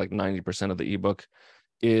 which is probably like 90% of the ebook,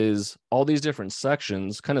 is all these different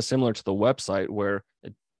sections, kind of similar to the website where,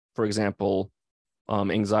 for example,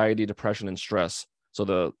 anxiety, depression, and stress.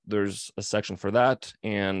 So there's a section for that,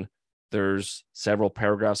 and there's several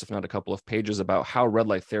paragraphs, if not a couple of pages, about how red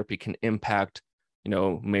light therapy can impact,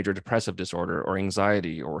 major depressive disorder or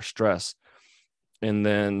anxiety or stress. And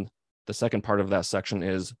then the second part of that section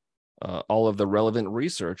is all of the relevant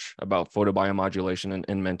research about photobiomodulation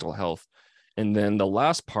and mental health. And then the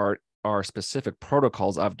last part are specific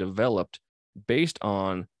protocols I've developed based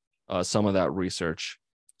on some of that research.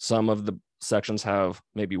 Some of the sections have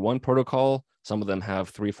maybe one protocol. Some of them have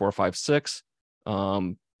 3, 4, 5, 6,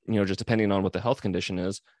 just depending on what the health condition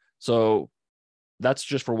is. So that's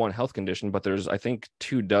just for one health condition, but there's, I think,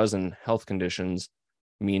 24 health conditions,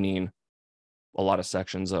 meaning a lot of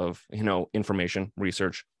sections of, information,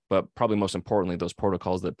 research, but probably most importantly, those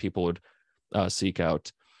protocols that people would seek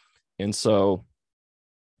out. And so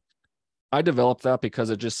I developed that because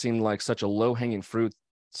it just seemed like such a low-hanging fruit,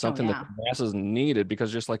 something that the masses needed, because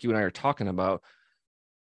just like you and I are talking about,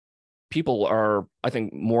 people are, I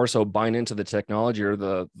think, more so buying into the technology or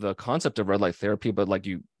the concept of red light therapy, but like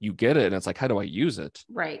you get it and it's like, how do I use it?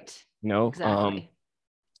 Right. Exactly.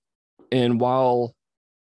 And while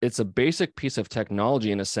it's a basic piece of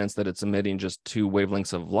technology in a sense that it's emitting just 2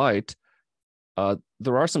 wavelengths of light,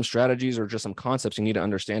 there are some strategies or just some concepts you need to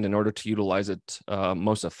understand in order to utilize it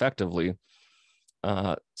most effectively.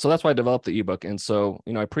 So that's why I developed the ebook. And so,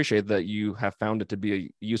 I appreciate that you have found it to be a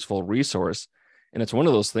useful resource. And it's one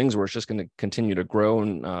of those things where it's just going to continue to grow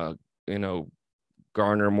and,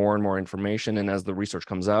 garner more and more information. And as the research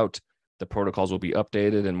comes out, the protocols will be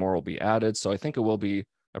updated and more will be added. So I think it will be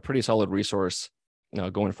a pretty solid resource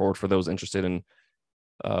going forward for those interested in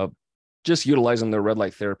just utilizing the red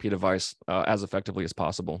light therapy device as effectively as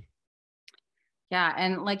possible. Yeah.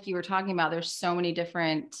 And like you were talking about, there's so many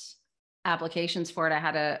different applications for it. I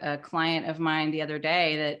had a client of mine the other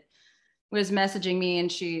day that was messaging me, and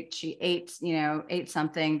she ate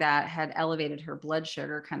something that had elevated her blood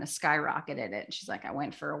sugar, kind of skyrocketed it. She's like, I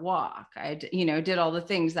went for a walk. I, did all the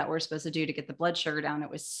things that we're supposed to do to get the blood sugar down. It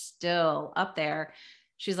was still up there.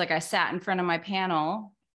 She's like, I sat in front of my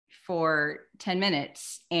panel for 10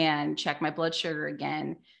 minutes and checked my blood sugar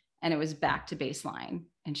again, and it was back to baseline.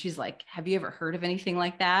 And she's like, have you ever heard of anything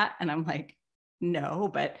like that? And I'm like, no,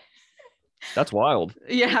 but That's wild.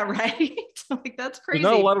 yeah, right. Like, that's crazy.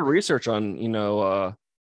 There's not a lot of research on,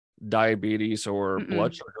 diabetes or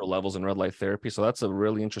blood Mm-mm. sugar levels in red light therapy. So that's a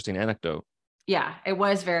really interesting anecdote. Yeah, it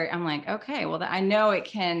was I'm like, okay, well, I know it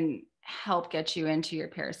can help get you into your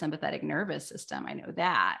parasympathetic nervous system. I know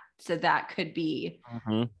that. So that could be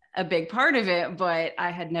a big part of it, but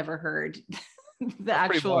I had never heard the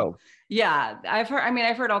That's actual, yeah, I've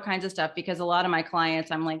heard all kinds of stuff, because a lot of my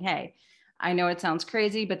clients, I'm like, hey, I know it sounds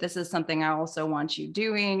crazy, but this is something I also want you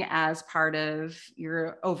doing as part of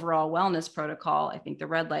your overall wellness protocol. I think the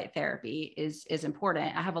red light therapy is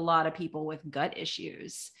important. I have a lot of people with gut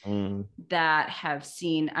issues that have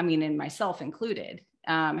seen, and myself included,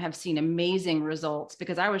 have seen amazing results,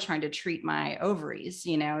 because I was trying to treat my ovaries.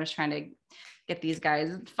 I was trying to get these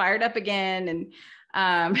guys fired up again,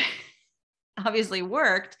 and obviously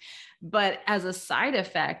worked. But as a side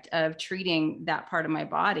effect of treating that part of my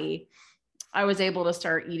body, I was able to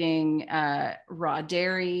start eating raw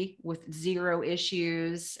dairy with zero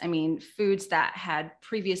issues. Foods that had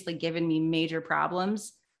previously given me major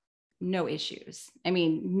problems, no issues.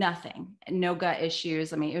 Nothing, no gut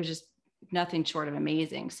issues. It was just nothing short of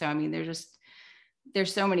amazing. So,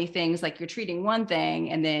 there's so many things, like you're treating one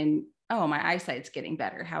thing and then, oh, my eyesight's getting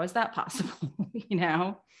better. How is that possible?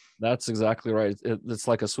 That's exactly right. It's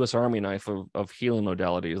like a Swiss Army knife of healing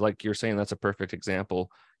modalities. Like you're saying, that's a perfect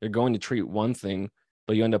example. You're going to treat one thing,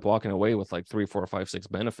 but you end up walking away with like 3, 4, 5, 6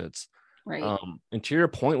 benefits. Right. And to your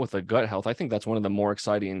point with the gut health, I think that's one of the more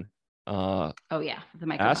exciting the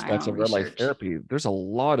aspects microbiome of red light research. therapy. There's a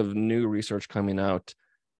lot of new research coming out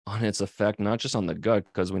on its effect, not just on the gut,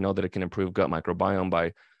 because we know that it can improve gut microbiome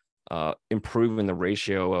by improving the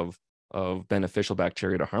ratio of beneficial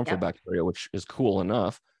bacteria to harmful bacteria, which is cool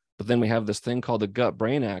enough. But then we have this thing called the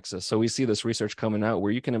gut-brain axis. So we see this research coming out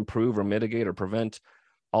where you can improve or mitigate or prevent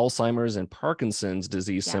Alzheimer's and Parkinson's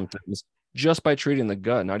disease symptoms just by treating the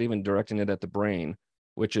gut, not even directing it at the brain,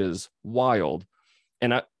 which is wild.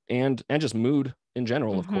 And just mood in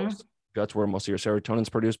general, of course. Gut's where most of your serotonin is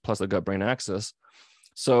produced, plus the gut-brain axis.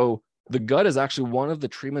 So the gut is actually one of the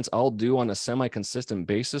treatments I'll do on a semi-consistent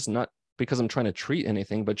basis, not because I'm trying to treat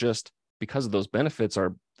anything, but just because of those benefits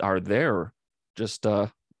are there. Just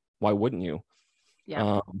why wouldn't you?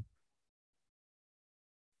 Yeah.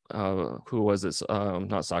 Who was this?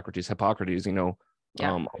 Not Socrates, Hippocrates.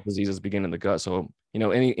 All diseases begin in the gut. So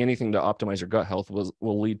anything to optimize your gut health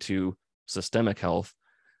will lead to systemic health.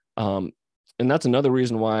 And that's another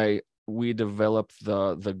reason why we developed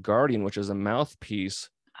the Guardian, which is a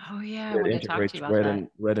mouthpiece. Oh yeah, that integrates red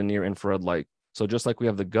and near infrared light. So just like we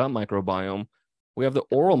have the gut microbiome, we have the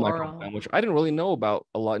oral microbiome, which I didn't really know about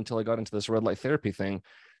a lot until I got into this red light therapy thing.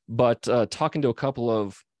 But talking to a couple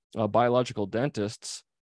of biological dentists,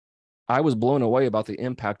 I was blown away about the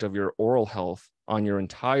impact of your oral health on your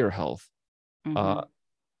entire health.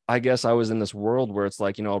 I guess I was in this world where it's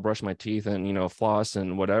like, I'll brush my teeth and, floss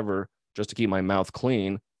and whatever just to keep my mouth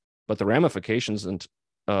clean. But the ramifications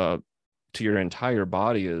to your entire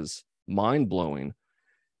body is mind blowing.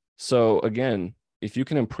 So again, if you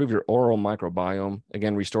can improve your oral microbiome,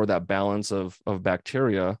 again, restore that balance of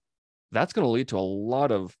bacteria, that's going to lead to a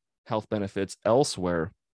lot of health benefits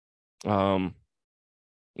elsewhere.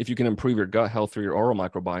 If you can improve your gut health through your oral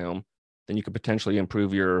microbiome, then you could potentially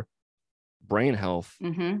improve your brain health,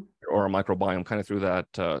 your oral microbiome, kind of through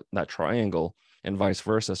that triangle, and vice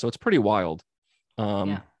versa. So it's pretty wild.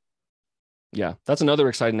 Yeah, that's another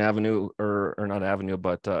exciting avenue, or not avenue,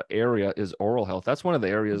 but area is oral health. That's one of the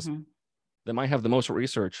areas that might have the most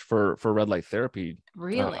research for red light therapy.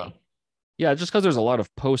 Really? Yeah, just because there's a lot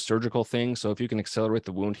of post-surgical things. So if you can accelerate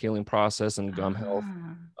the wound healing process and gum health,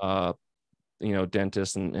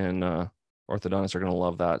 dentists and orthodontists are going to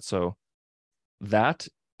love that. So that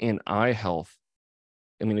and eye health.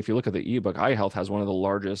 If you look at the ebook, eye health has one of the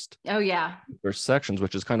largest sections,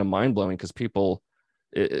 which is kind of mind-blowing, because people,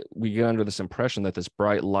 we get under this impression that this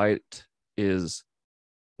bright light is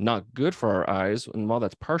not good for our eyes. And while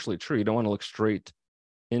that's partially true, you don't want to look straight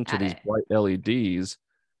into these bright LEDs.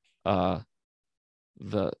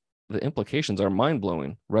 The the implications are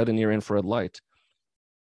mind-blowing. Red and near infrared light.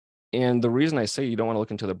 And the reason I say you don't want to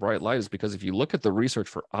look into the bright light is because if you look at the research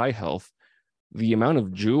for eye health, the amount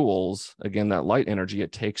of joules, again, that light energy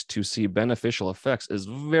it takes to see beneficial effects is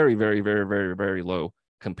very, very, very, very, very low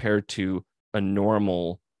compared to a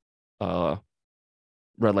normal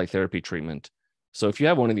red light therapy treatment. So if you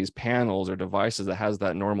have one of these panels or devices that has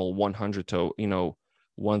that normal 100 to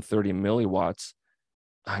 130 milliwatts,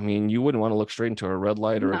 I mean, you wouldn't want to look straight into a red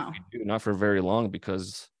light, or if you do, not for very long,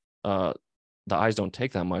 because the eyes don't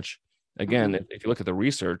take that much. Again, if you look at the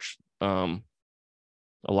research, a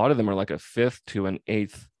lot of them are like a fifth to an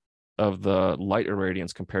eighth of the light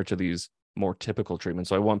irradiance compared to these more typical treatments.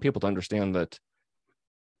 So I want people to understand that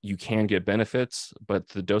you can get benefits, but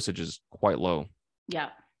the dosage is quite low. Yeah,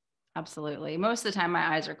 absolutely. Most of the time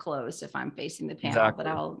my eyes are closed if I'm facing the panel, but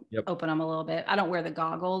I'll open them a little bit. I don't wear the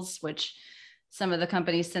goggles, which some of the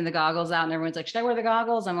companies send the goggles out and everyone's like, should I wear the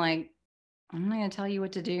goggles? I'm like, I'm not going to tell you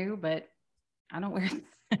what to do, but I don't wear them.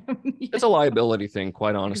 It's a liability thing,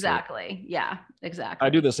 quite honestly. Exactly. Yeah, exactly. I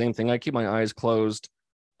do the same thing. I keep my eyes closed.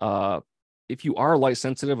 If you are light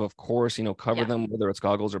sensitive, of course, cover them, whether it's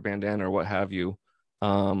goggles or bandana or what have you.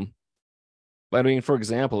 But I mean, for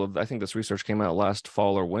example, I think this research came out last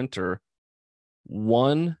fall or winter.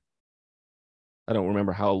 I don't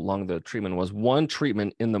remember how long the treatment was. One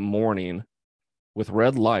treatment in the morning with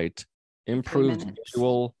red light improved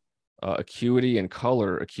visual acuity and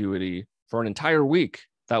color acuity for an entire week.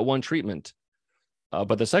 That one treatment.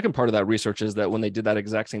 But the second part of that research is that when they did that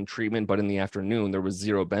exact same treatment, but in the afternoon, there was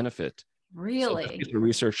zero benefit. Really? So the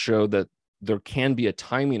research showed that there can be a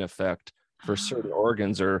timing effect for certain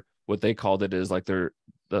organs, or what they called it is like the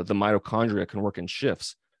mitochondria can work in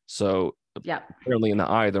shifts. So apparently in the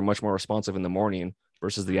eye, they're much more responsive in the morning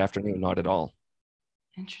versus the afternoon, not at all.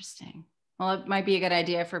 Interesting. Well, it might be a good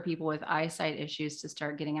idea for people with eyesight issues to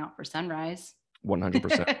start getting out for sunrise.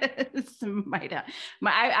 100%.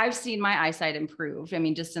 I've seen my eyesight improve. I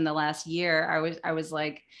mean, just in the last year, I was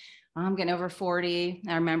like, I'm getting over 40.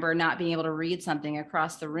 I remember not being able to read something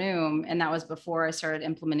across the room. And that was before I started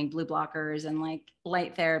implementing blue blockers and like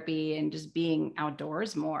light therapy and just being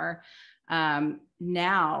outdoors more.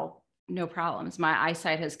 Now, no problems. My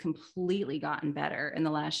eyesight has completely gotten better in the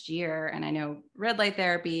last year. And I know red light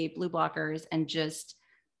therapy, blue blockers, and just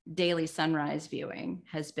daily sunrise viewing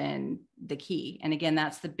has been the key. And again,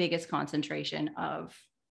 that's the biggest concentration of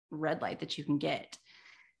red light that you can get.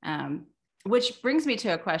 Which brings me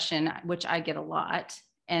to a question, which I get a lot.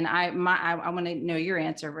 And I want to know your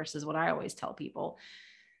answer versus what I always tell people.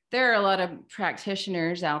 There are a lot of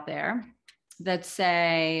practitioners out there that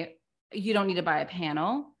say, you don't need to buy a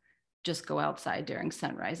panel, just go outside during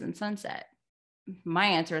sunrise and sunset. My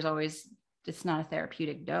answer is always, it's not a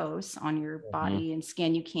therapeutic dose on your body and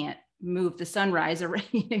skin. You can't move the sunrise or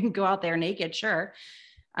go out there naked, sure,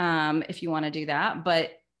 if you want to do that.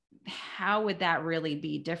 But how would that really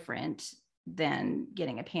be different than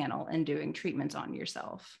getting a panel and doing treatments on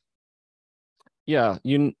yourself? Yeah,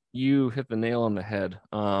 you hit the nail on the head.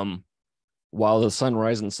 While the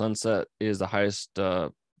sunrise and sunset is the highest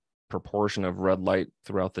proportion of red light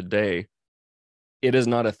throughout the day, it is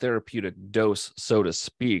not a therapeutic dose, so to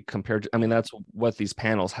speak, compared to, I mean, that's what these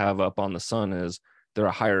panels have up on the sun is they're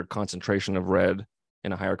a higher concentration of red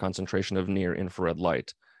and a higher concentration of near infrared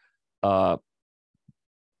light. But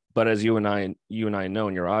as you and I know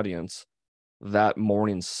in your audience, that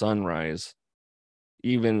morning sunrise,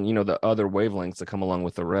 even, the other wavelengths that come along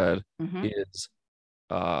with the red is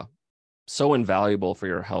so invaluable for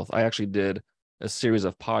your health. I actually did a series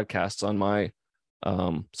of podcasts on my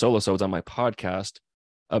solo-sodes on my podcast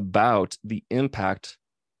about the impact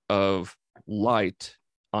of light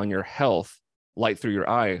on your health, light through your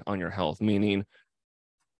eye on your health, meaning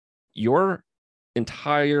your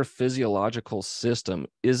entire physiological system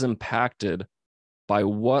is impacted by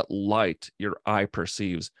what light your eye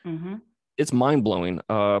perceives. It's mind-blowing.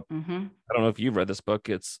 I don't know if you've read this book.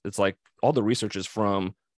 It's like all the research is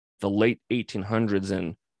from the late 1800s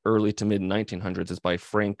and early to mid 1900s. It's by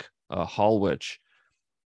Frank Hallwich.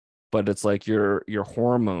 But it's like your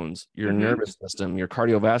hormones, your nervous system, your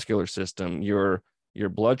cardiovascular system, your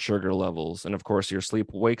blood sugar levels, and of course your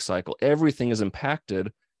sleep-wake cycle. Everything is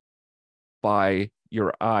impacted by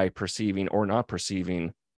your eye perceiving or not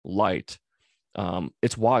perceiving light.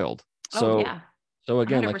 It's wild. So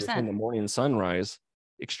again, 100%. Like in the morning sunrise,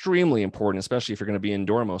 extremely important, especially if you're going to be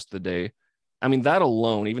indoor most of the day. I mean, that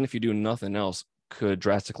alone, even if you do nothing else, could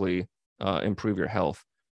drastically improve your health.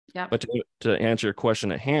 Yeah. But to answer your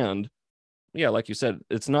question at hand, yeah, like you said,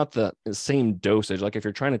 it's not the same dosage. Like if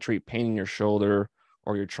you're trying to treat pain in your shoulder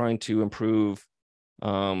or you're trying to improve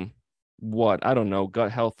what, I don't know,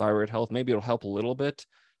 gut health, thyroid health. Maybe it'll help a little bit,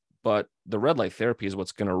 but the red light therapy is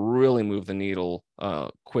what's going to really move the needle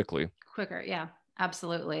quickly. Quicker. Yeah,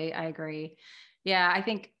 absolutely. I agree. Yeah, I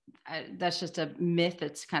think that's just a myth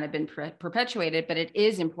that's kind of been perpetuated, but it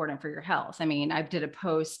is important for your health. I mean, I did a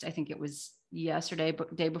post, I think it was yesterday,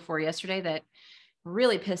 day before yesterday, that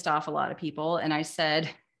really pissed off a lot of people. And I said,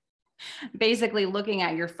 basically looking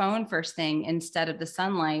at your phone first thing instead of the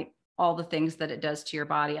sunlight, all the things that it does to your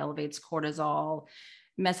body, elevates cortisol,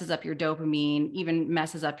 messes up your dopamine, even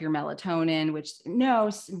messes up your melatonin, which no,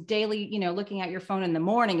 daily, looking at your phone in the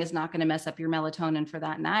morning is not going to mess up your melatonin for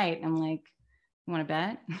that night. I'm like, you want to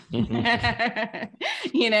bet? Mm-hmm.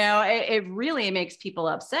 It really makes people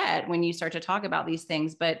upset when you start to talk about these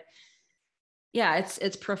things, but yeah,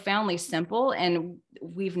 it's profoundly simple. And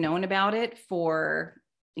we've known about it for,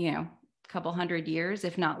 a couple hundred years,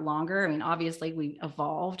 if not longer. I mean, obviously we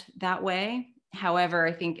evolved that way. However,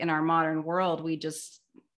 I think in our modern world, we just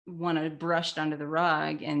want to brush it under the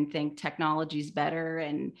rug and think technology's better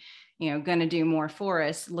and, going to do more for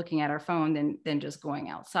us looking at our phone than just going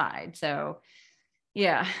outside. So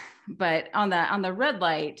yeah, but on the red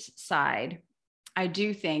light side, I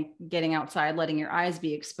do think getting outside, letting your eyes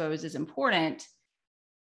be exposed is important,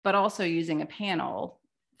 but also using a panel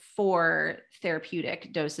for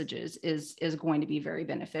therapeutic dosages is going to be very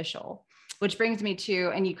beneficial. Which brings me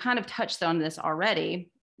to, and you kind of touched on this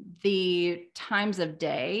already, the times of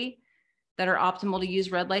day that are optimal to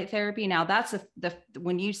use red light therapy. Now that's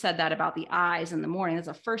when you said that about the eyes in the morning, that's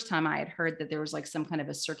the first time I had heard that there was like some kind of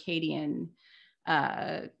a circadian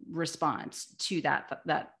response to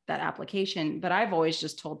that application. But I've always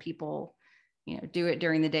just told people, do it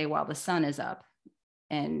during the day while the sun is up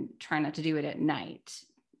and try not to do it at night.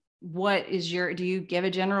 Do you give a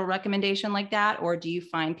general recommendation like that? Or do you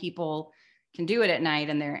find people can do it at night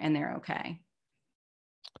and they're okay?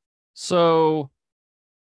 So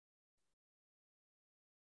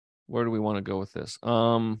where do we want to go with this?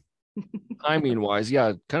 Timing wise,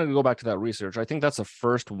 yeah, kind of go back to that research. I think that's the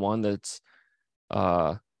first one that's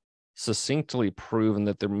succinctly proven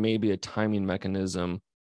that there may be a timing mechanism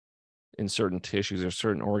in certain tissues or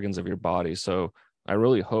certain organs of your body. So I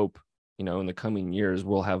really hope, in the coming years,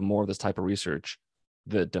 we'll have more of this type of research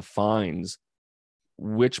that defines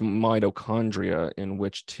which mitochondria in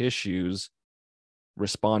which tissues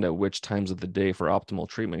respond at which times of the day for optimal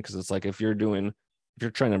treatment. Because it's like if you're trying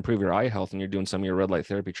to improve your eye health and you're doing some of your red light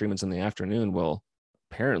therapy treatments in the afternoon, well,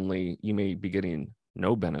 apparently you may be getting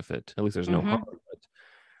no benefit. At least there's no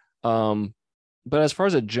harm. But as far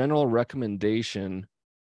as a general recommendation,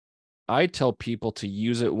 I tell people to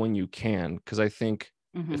use it when you can, because I think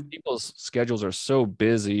if people's schedules are so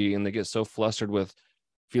busy and they get so flustered with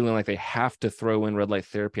feeling like they have to throw in red light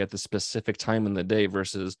therapy at the specific time in the day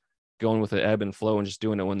versus going with the ebb and flow and just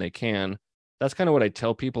doing it when they can, that's kind of what I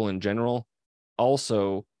tell people in general.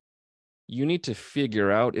 Also, you need to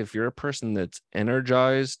figure out if you're a person that's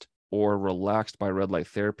energized or relaxed by red light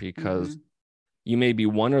therapy, because you may be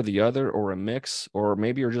one or the other or a mix, or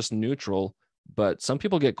maybe you're just neutral. But some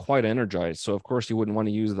people get quite energized. So of course you wouldn't want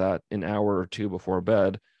to use that an hour or two before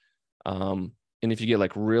bed. And if you get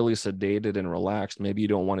like really sedated and relaxed, maybe you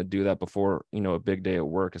don't want to do that before, a big day at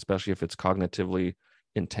work, especially if it's cognitively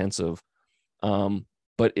intensive.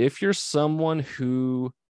 But if you're someone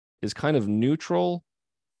who is kind of neutral,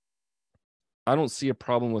 I don't see a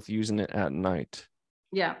problem with using it at night.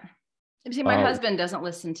 Yeah. See, my husband doesn't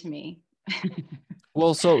listen to me.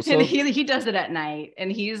 Well, so and he does it at night, and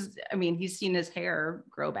he's seen his hair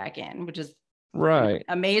grow back in, which is right,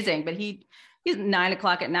 amazing. But he's 9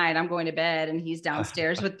 o'clock at night. I'm going to bed, and he's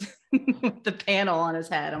downstairs with the panel on his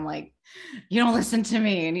head. I'm like, you don't listen to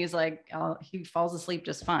me, and he's like, oh, he falls asleep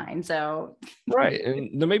just fine. So right,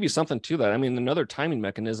 and there may be something to that. I mean, another timing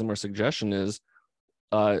mechanism or suggestion is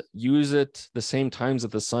use it the same times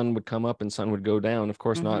that the sun would come up and sun would go down. Of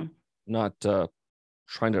course, not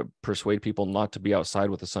trying to persuade people not to be outside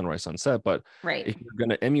with the sunrise sunset, but if you're going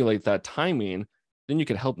to emulate that timing, then you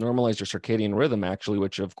can help normalize your circadian rhythm, actually,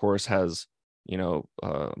 which of course has a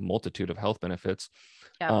multitude of health benefits.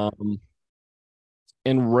 And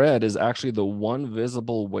red is actually the one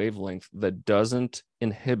visible wavelength that doesn't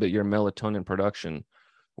inhibit your melatonin production,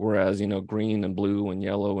 whereas green and blue and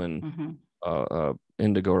yellow and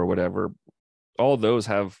indigo or whatever, all those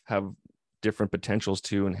have different potentials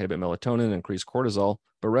to inhibit melatonin and increase cortisol,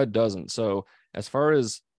 but red doesn't. So as far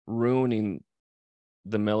as ruining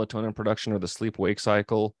the melatonin production or the sleep-wake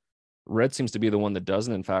cycle, red seems to be the one that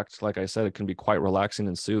doesn't. In fact, like I said, it can be quite relaxing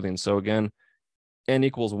and soothing. So again,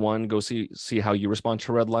 N=1, go see how you respond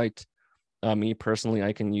to red light. Me personally,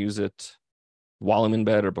 I can use it while I'm in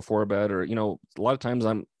bed or before bed, or, a lot of times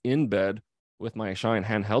I'm in bed with my Shine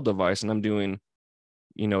handheld device and I'm doing,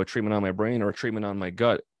 a treatment on my brain or a treatment on my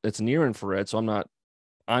gut. It's near infrared. So I'm not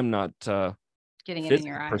Getting it in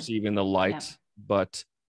your physically eye. perceiving the Yep. light, but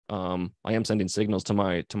I am sending signals to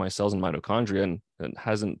my cells and mitochondria, and it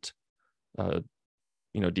hasn't uh,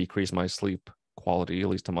 decreased my sleep quality, at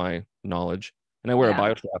least to my knowledge. And I wear a Yeah.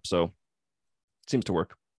 biostrap, so it seems to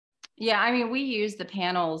work. Yeah, I mean, we use the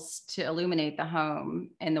panels to illuminate the home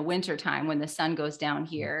in the winter time when the sun goes down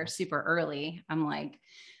here super early. I'm like,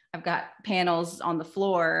 I've got panels on the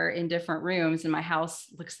floor in different rooms, and my house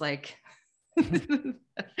looks like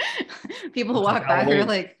people who Looks like walk by, they're Halloween.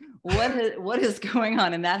 like, what is going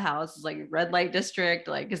on in that house? It's like red light district,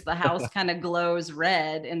 like, because the house kind of glows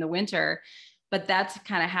red in the winter. But that's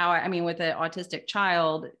kind of how I mean, with an autistic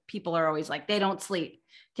child, people are always like, they don't sleep.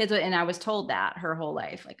 Kids, and I was told that her whole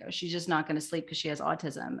life, like, oh, she's just not going to sleep because she has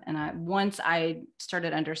autism. And once I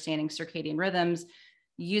started understanding circadian rhythms,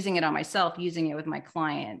 using it on myself, using it with my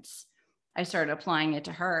clients, I started applying it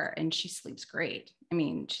to her, and she sleeps great. I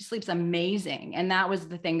mean, she sleeps amazing. And that was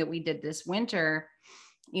the thing that we did this winter,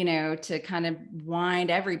 to kind of wind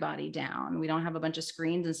everybody down. We don't have a bunch of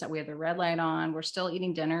screens and stuff. We have the red light on. We're still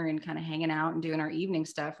eating dinner and kind of hanging out and doing our evening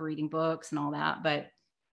stuff, reading books and all that. But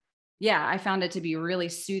yeah, I found it to be really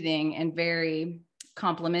soothing and very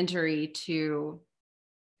complimentary to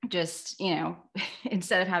just,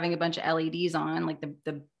 instead of having a bunch of LEDs on, like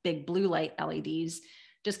the big blue light LEDs,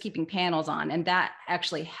 just keeping panels on. And that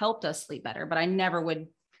actually helped us sleep better. But I never would,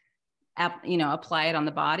 apply it on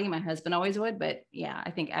the body. My husband always would. But yeah,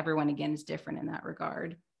 I think everyone, again, is different in that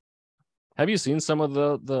regard. Have you seen some of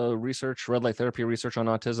the research, red light therapy research on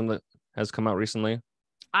autism that has come out recently?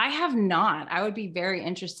 I have not. I would be very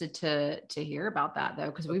interested to hear about that, though,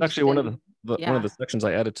 because That's we've just actually one of been, one of yeah. the sections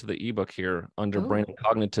I added to the ebook here under brain Oh, and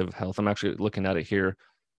cognitive health. I'm actually looking at it here.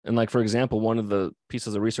 And like, for example, one of the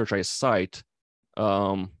pieces of research I cite,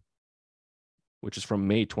 um, which is from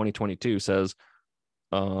May 2022, says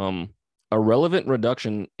a relevant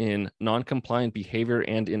reduction in non-compliant behavior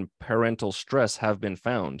and in parental stress have been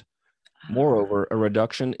found. Moreover, a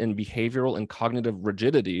reduction in behavioral and cognitive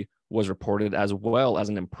rigidity was reported, as well as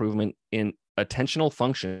an improvement in attentional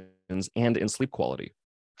functions and in sleep quality.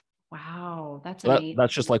 wow, that's That's amazing.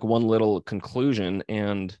 just like one little conclusion.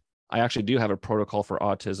 And I actually do have a protocol for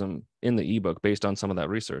autism in the ebook based on some of that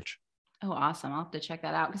research. Oh, awesome. I'll have to check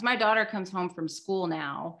that out, because my daughter comes home from school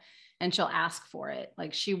now and she'll ask for it.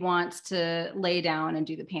 Like, she wants to lay down and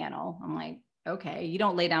do the panel. I'm like, okay, you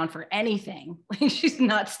don't lay down for anything. Like, she's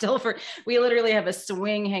not still for, we literally have a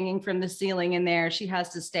swing hanging from the ceiling in there. She has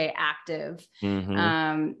to stay active.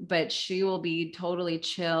 Mm-hmm. But she will be totally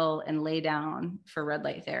chill and lay down for red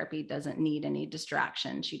light therapy. Doesn't need any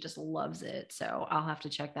distraction. She just loves it. So I'll have to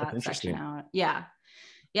check That's that section interesting. out. Yeah.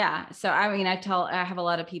 Yeah. So, I mean, I have a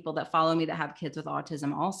lot of people that follow me that have kids with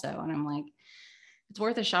autism also. And I'm like, it's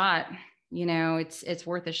worth a shot. It's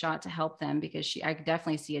worth a shot to help them, because I could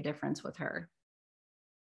definitely see a difference with her.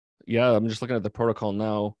 Yeah, I'm just looking at the protocol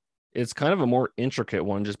now. It's kind of a more intricate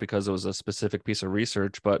one just because it was a specific piece of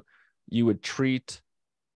research, but you would treat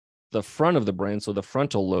the front of the brain, so the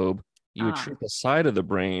frontal lobe, you would treat Ah, the side of the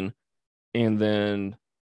brain, and then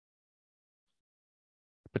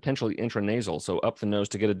potentially intranasal, so up the nose,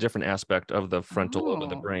 to get a different aspect of the frontal lobe of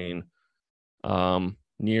the oh, brain.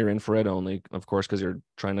 Near infrared only, of course, because you're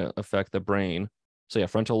trying to affect the brain. So yeah,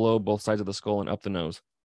 frontal lobe, both sides of the skull, and up the nose.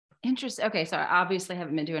 interesting. Okay. So I obviously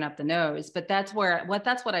haven't been doing up the nose, but that's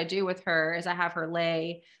what I do with her is I have her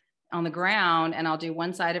lay on the ground, and I'll do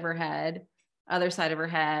one side of her head, other side of her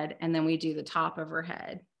head, and then we do the top of her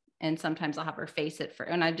head. And sometimes I'll have her face it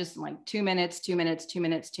and I just like 2 minutes, 2 minutes, 2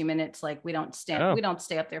 minutes, 2 minutes. Like, Yeah, we don't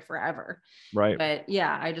stay up there forever. right. But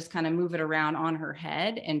yeah, I just kind of move it around on her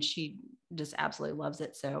head, and she just absolutely loves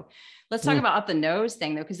it. So let's talk Hmm. about up the nose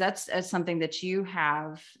thing, though, because that's something that you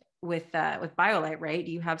have with Biolight, right?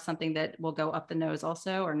 Do you have something that will go up the nose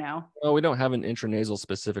also, or no? Well, we don't have an intranasal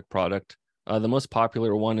specific product. The most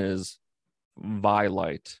popular one is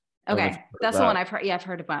Biolight. I don't know if Okay, you've heard of that's the one that. I've heard. Yeah, I've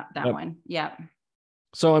heard about that Yep. one. Yeah.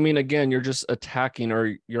 So, I mean, again, you're just attacking,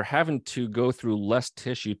 or you're having to go through less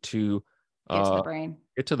tissue to Get to the uh, brain.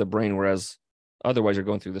 get to the brain, whereas otherwise you're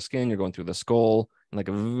going through the skin, you're going through the skull, and like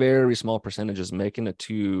a very small percentage is making it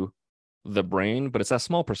to the brain, but it's that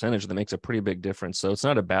small percentage that makes a pretty big difference. So it's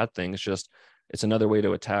not a bad thing. It's another way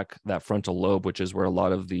to attack that frontal lobe, which is where a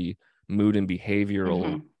lot of the mood and behavioral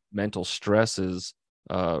and Mm-hmm. mental stress is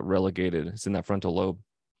relegated. It's in that frontal lobe.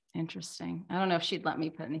 Interesting. I don't know if she'd let me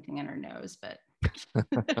put anything in her nose, but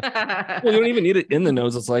Well, you don't even need it in the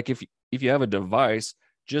nose. It's like if you have a device,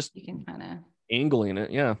 just you can kind of. angling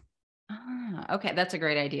it. Yeah. Okay. That's a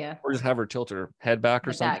great idea. or just have her tilt her head back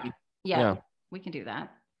or Head back. something. Yeah, Yeah. we can do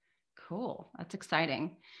that. Cool. That's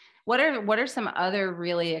exciting. What are some other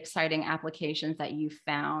really exciting applications that you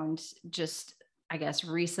found just, I guess,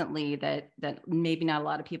 recently that maybe not a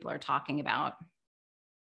lot of people are talking about?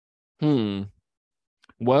 Hmm.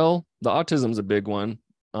 Well, the autism's a big one.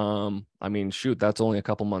 I mean, shoot, that's only a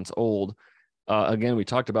couple months old. Again, we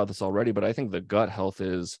talked about this already, but I think the gut health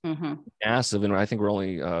is Mm-hmm. massive, and I think we're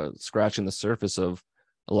only scratching the surface of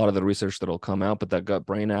a lot of the research that'll come out. But that gut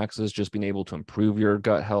brain axis, just being able to improve your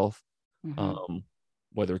gut health, Mm-hmm. um,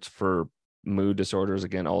 whether it's for mood disorders,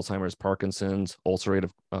 again, Alzheimer's, Parkinson's,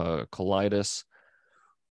 ulcerative colitis.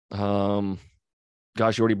 Um,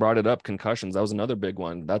 Gosh, you already brought it up. Concussions. That was another big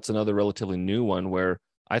one. That's another relatively new one where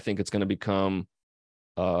I think it's going to become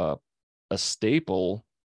uh, a staple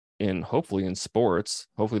in hopefully in sports.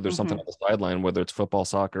 Hopefully there's something Mm-hmm. on the sideline, whether it's football,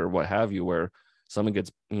 soccer, what have you, where someone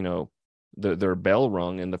gets, their bell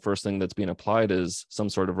rung, and the first thing that's being applied is some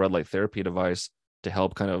sort of red light therapy device to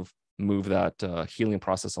help kind of move that healing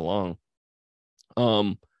process along.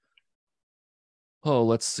 Um, oh,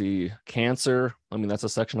 let's see, cancer. I mean, that's a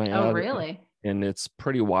section I Oh, added, really? and it's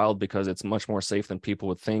pretty wild because it's much more safe than people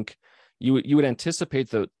would think. You would anticipate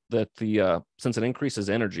that the since it increases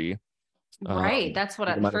energy, Right. That's the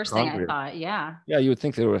the first thing I mitochondria. thought. Yeah. Yeah, you would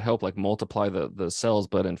think that it would help like multiply the cells,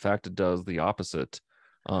 but in fact, it does the opposite.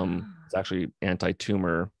 It's actually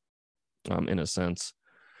anti-tumor, in a sense.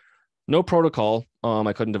 No protocol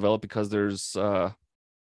I couldn't develop because there's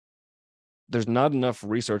not enough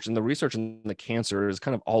research, and the research in the cancer is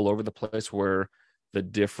kind of all over the place. Where the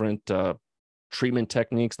different treatment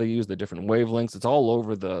techniques they use, the different wavelengths, it's all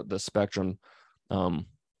over the spectrum. Um,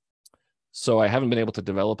 so I haven't been able to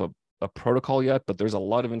develop a protocol yet, but there's a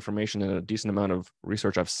lot of information and a decent amount of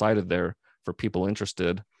research I've cited there for people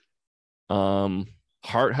interested. Um,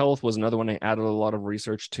 Heart health was another one I added a lot of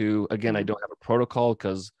research to. Again, I Mm-hmm. don't have a protocol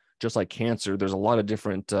because just like cancer, there's a lot of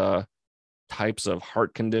different types of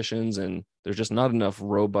heart conditions, and there's just not enough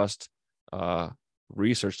robust uh,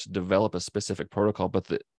 research to develop a specific protocol. But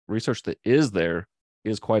the research that is there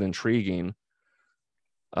is quite intriguing.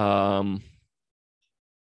 Um,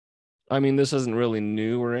 I mean, this isn't really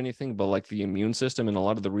new or anything, but like the immune system and a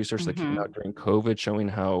lot of the research that came Mm-hmm. out during COVID showing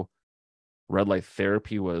how red light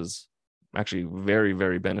therapy was actually very,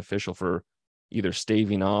 very beneficial for either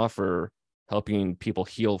staving off or helping people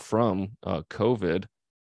heal from COVID.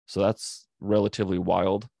 So that's relatively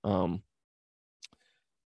wild.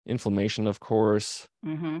 Inflammation, of course,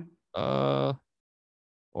 Mm-hmm. uh,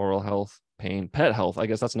 oral health, pain, pet health. I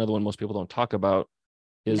guess that's another one most people don't talk about.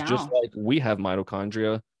 Is just No. like we have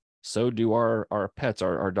mitochondria, so do our pets,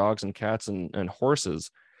 our dogs and cats and horses.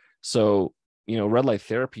 So, red light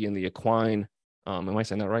therapy in the equine, am I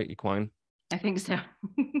saying that right? Equine? I think so.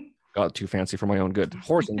 Got too fancy for my own good.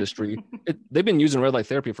 Horse industry, they've been using red light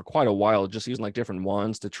therapy for quite a while, just using like different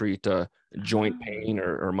wands to treat joint pain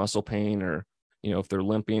or muscle pain, or if they're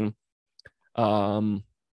limping. Um,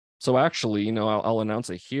 so actually, I'll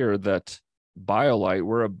announce it here that Biolight,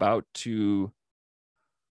 we're about to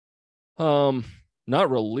um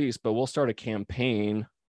not release, but we'll start a campaign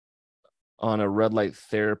on a red light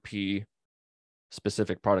therapy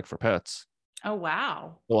specific product for pets. Oh,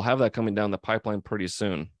 wow. We'll have that coming down the pipeline pretty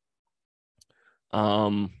soon.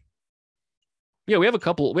 Um, yeah, we have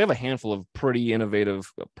a handful of pretty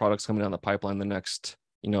innovative products coming down the pipeline the next,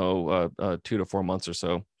 2 to 4 months or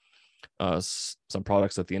so. Some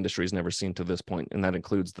products that the industry has never seen to this point, and that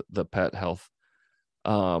includes the pet health.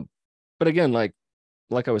 But again, like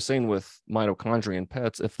I was saying with mitochondria in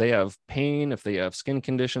pets, if they have pain, if they have skin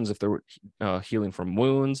conditions, if they're healing from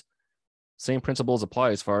wounds, same principles apply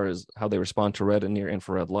as far as how they respond to red and near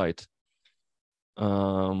infrared light.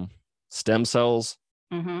 Stem cells.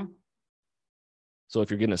 Mm-hmm. So if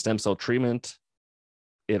you're getting a stem cell treatment,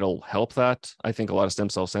 it'll help that. I think a lot of stem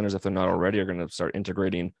cell centers, if they're not already, are going to start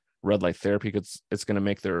integrating red light therapy because it's going to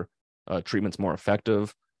make their treatments more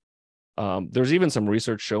effective. There's even some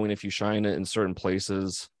research showing if you shine it in certain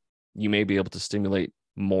places, you may be able to stimulate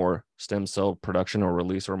more stem cell production or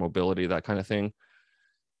release or mobility, that kind of thing.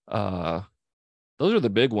 Those are the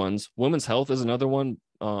big ones. Women's health is another one.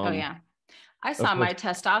 Oh, yeah. I Of saw course. my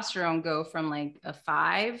testosterone go from like a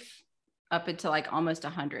 5 up into like almost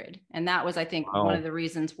 100. And that was, I think, one of Wow. the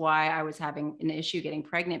reasons why I was having an issue getting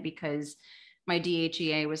pregnant, because my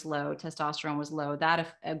DHEA was low, testosterone was low.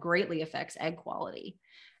 That greatly affects egg quality.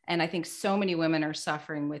 And I think so many women are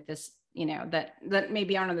suffering with this, that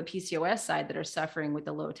maybe aren't on the PCOS side, that are suffering with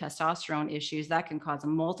the low testosterone issues. That can cause a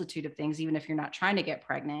multitude of things, even if you're not trying to get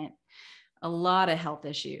pregnant. A lot of health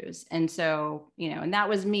issues. And so, and that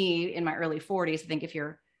was me in my early 40s. I think if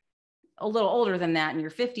you're a little older than that in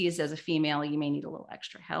your 50s as a female, you may need a little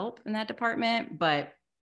extra help in that department, but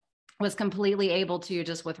was completely able to,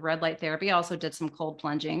 just with red light therapy. I also did some cold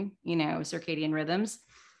plunging, circadian rhythms,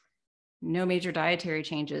 no major dietary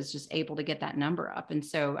changes, just able to get that number up. And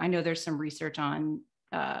so I know there's some research on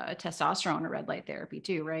testosterone or red light therapy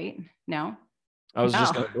too, right? No? I was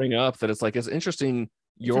just No. going to bring up that it's interesting.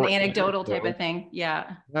 It's an anecdotal type of thing.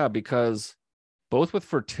 Yeah. Yeah, because both with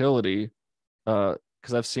fertility,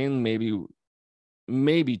 because I've seen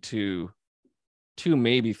maybe two,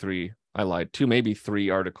 maybe three. I lied. Two, maybe three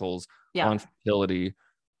articles on fertility.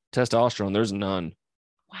 Testosterone, there's none.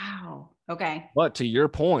 Wow. Okay. But to your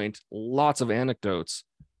point, lots of anecdotes.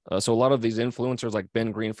 So a lot of these influencers, like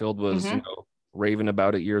Ben Greenfield was, raving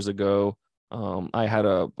about it years ago. I had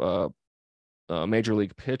a major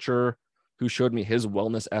league pitcher who showed me his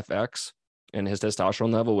wellness FX, and his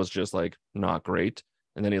testosterone level was just like not great.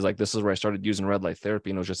 And then he's like, this is where I started using red light therapy,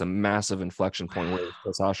 and it was just a massive inflection point where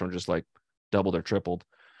testosterone just like doubled or tripled.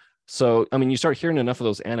 So, I mean, you start hearing enough of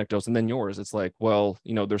those anecdotes, and then yours, it's like, well,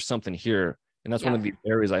 there's something here. And that's one of the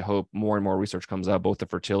areas I hope more and more research comes out, both the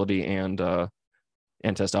fertility and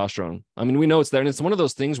testosterone. I mean, we know it's there, and it's one of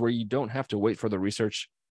those things where you don't have to wait for the research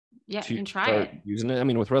to try it. Using it. I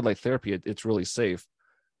mean, with red light therapy, it's really safe.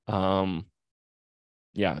 Yeah,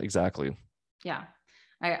 exactly. Yeah,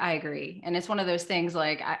 I agree. And it's one of those things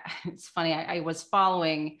like, it's funny. I was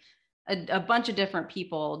following a bunch of different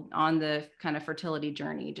people on the kind of fertility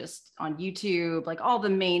journey, just on YouTube, like all the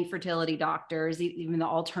main fertility doctors, even the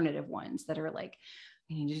alternative ones that are like,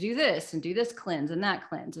 you need to do this and do this cleanse and that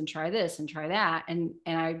cleanse and try this and try that. And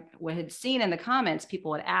I had seen in the comments,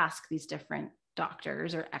 people would ask these different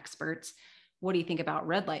doctors or experts, what do you think about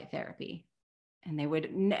red light therapy? And they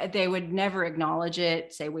would never acknowledge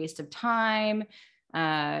it, say waste of time,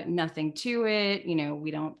 nothing to it.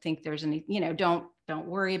 We don't think there's any, don't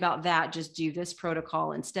worry about that. Just do this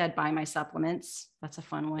protocol instead. Buy my supplements. That's a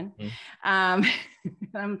fun one.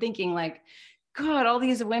 I'm thinking like, God, all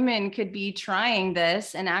these women could be trying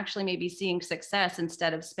this and actually maybe seeing success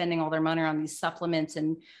instead of spending all their money on these supplements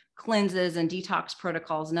and cleanses and detox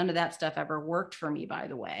protocols. None of that stuff ever worked for me, by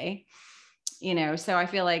the way. So I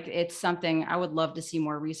feel like it's something I would love to see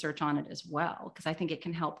more research on it as well, because I think it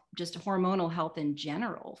can help just hormonal health in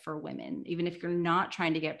general for women. Even if you're not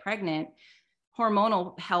trying to get pregnant,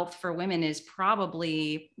 hormonal health for women is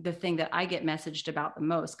probably the thing that I get messaged about the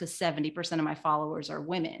most, because 70% of my followers are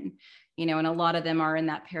women, and a lot of them are in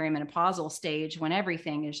that perimenopausal stage when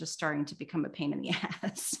everything is just starting to become a pain in the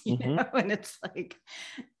ass, and it's like,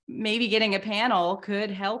 maybe getting a panel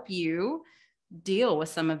could help you deal with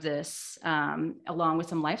some of this, along with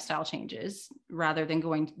some lifestyle changes, rather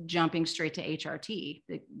than jumping straight to HRT.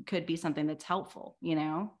 It could be something that's helpful,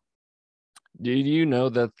 Did you know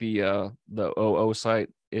that the oocyte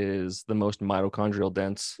is the most mitochondrial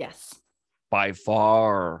dense? Yes. By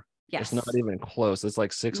far. Yes. It's not even close. It's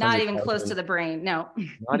like 600. Not even close to the brain. No.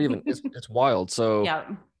 Not even. It's wild. So yeah.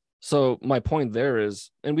 So my point there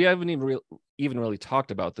is, and we haven't even really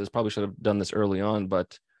talked about this. Probably should have done this early on,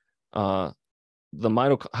 but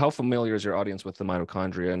how familiar is your audience with the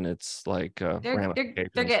mitochondria? And it's like they're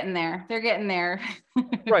getting there. They're getting there.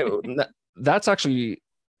 Right. That's actually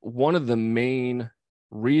one of the main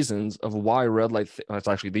reasons of why it's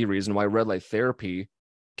actually the reason why red light therapy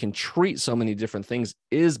can treat so many different things,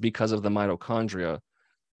 is because of the mitochondria.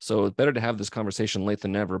 So it's better to have this conversation late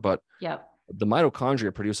than never. But the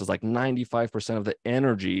mitochondria produces like 95% of the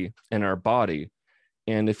energy in our body.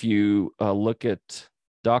 And if you look at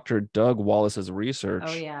Dr. Doug Wallace's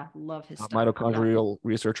research, love his stuff. Mitochondrial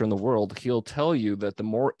researcher in the world, he'll tell you that the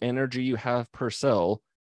more energy you have per cell,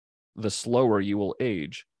 the slower you will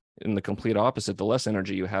age. And the complete opposite, the less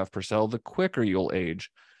energy you have per cell, the quicker you'll age.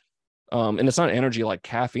 And it's not energy like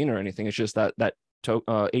caffeine or anything. It's just that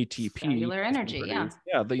ATP, cellular energy,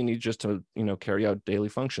 that you need just to carry out daily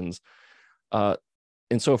functions. And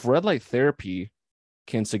so if red light therapy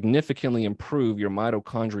can significantly improve your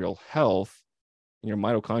mitochondrial health, and your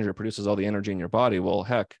mitochondria produces all the energy in your body, well,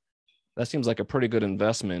 heck, that seems like a pretty good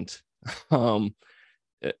investment in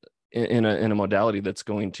a modality that's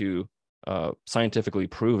going to scientifically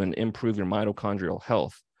prove and improve your mitochondrial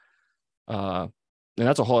health. And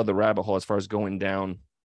that's a whole other rabbit hole as far as going down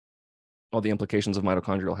all the implications of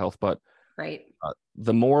mitochondrial health. But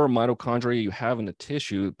the more mitochondria you have in the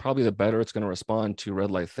tissue, probably the better it's going to respond to red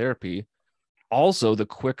light therapy. Also, the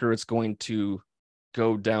quicker it's going to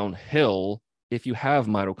go downhill if you have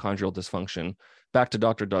mitochondrial dysfunction. Back to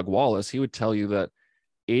Dr. Doug Wallace, he would tell you that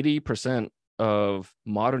 80% of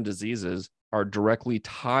modern diseases are directly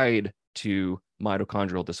tied to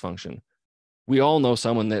mitochondrial dysfunction. We all know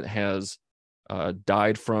someone that has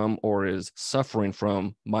died from or is suffering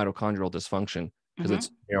from mitochondrial dysfunction, because Mm-hmm. it's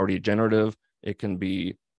neurodegenerative. It can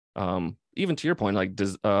be, even to your point, like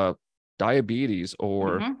diabetes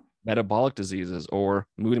or Mm-hmm. metabolic diseases or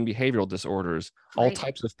mood and behavioral disorders, all Right.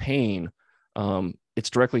 types of pain. It's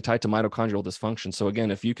directly tied to mitochondrial dysfunction. So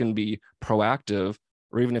again, if you can be proactive,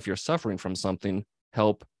 or even if you're suffering from something,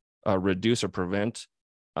 help reduce or prevent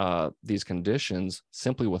these conditions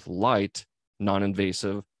simply with light,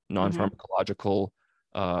 non-invasive, Mm-hmm. non-pharmacological,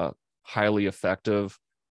 highly effective.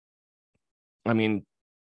 I mean,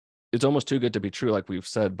 it's almost too good to be true, like we've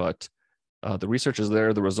said, but the research is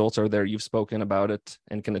there, the results are there. You've spoken about it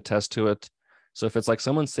and can attest to it. So if it's like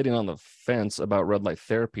someone sitting on the fence about red light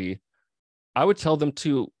therapy, I would tell them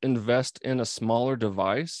to invest in a smaller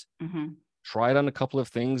device, Mm-hmm. try it on a couple of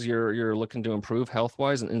things you're looking to improve health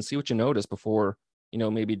wise, and see what you notice before,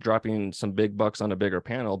 maybe dropping some big bucks on a bigger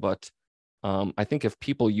panel. But I think if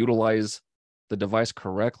people utilize the device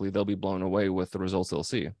correctly, they'll be blown away with the results they'll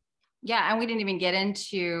see. Yeah, and we didn't even get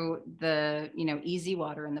into the, easy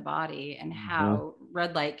water in the body and Mhm. how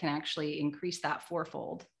red light can actually increase that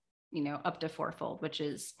fourfold, up to fourfold, which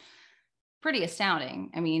is pretty astounding.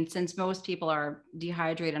 I mean, since most people are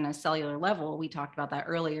dehydrated on a cellular level, we talked about that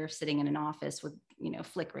earlier, sitting in an office with,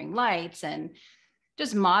 flickering lights and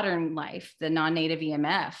just modern life, the non-native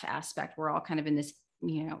EMF aspect, we're all kind of in this,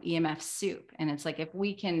 EMF soup. And it's like, if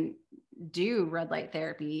we can do red light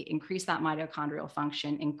therapy, increase that mitochondrial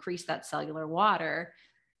function, increase that cellular water,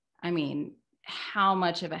 I mean, how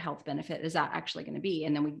much of a health benefit is that actually going to be?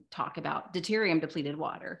 And then we talk about deuterium depleted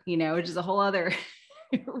water, which is a whole other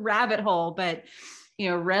rabbit hole. But,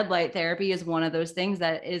 red light therapy is one of those things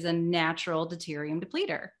that is a natural deuterium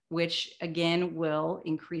depleter, which again will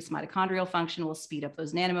increase mitochondrial function, will speed up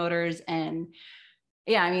those nanomotors. And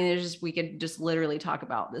yeah, I mean, we could just literally talk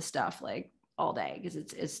about this stuff like all day because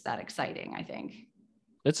it's that exciting, I think.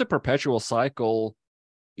 It's a perpetual cycle.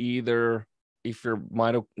 Either if your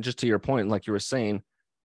just to your point, like you were saying,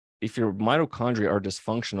 if your mitochondria are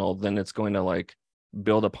dysfunctional, then it's going to like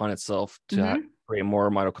build upon itself to Mm-hmm. create more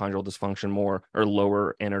mitochondrial dysfunction, more or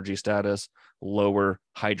lower energy status, lower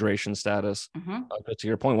hydration status. Mm-hmm. But to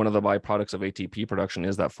your point, one of the byproducts of ATP production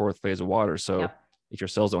is that fourth phase of water. So Yep. if your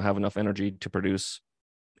cells don't have enough energy to produce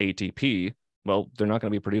ATP, well, they're not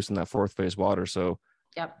going to be producing that fourth phase water. So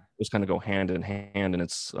Yep. just kind of go hand in hand. And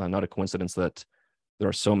it's not a coincidence that there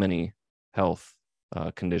are so many health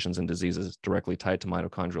conditions and diseases directly tied to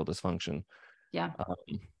mitochondrial dysfunction. Yeah.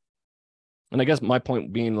 And I guess my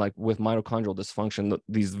point being, like with mitochondrial dysfunction,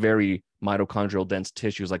 these very mitochondrial dense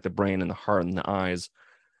tissues like the brain and the heart and the eyes,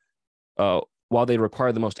 while they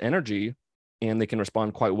require the most energy and they can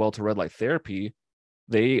respond quite well to red light therapy,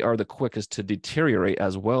 they are the quickest to deteriorate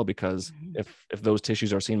as well, because Mm-hmm. if those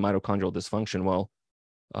tissues are seeing mitochondrial dysfunction, well,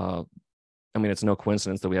 I mean, it's no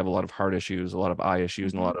coincidence that we have a lot of heart issues, a lot of eye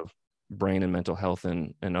issues, and a Mm-hmm. lot of brain and mental health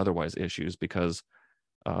and otherwise issues, because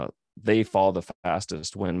they fall the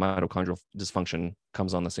fastest when mitochondrial dysfunction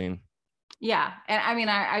comes on the scene. Yeah. And I mean,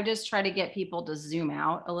 I just try to get people to zoom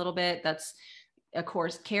out a little bit. That's a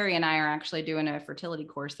course. Carrie and I are actually doing a fertility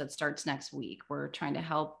course that starts next week. We're trying to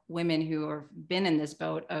help women who have been in this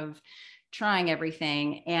boat of trying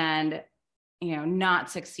everything and, not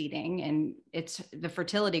succeeding. And it's the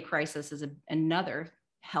fertility crisis is another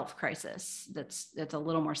health crisis that's a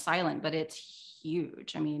little more silent, but it's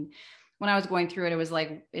huge. I mean, when I was going through it, it was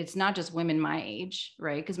like, it's not just women my age,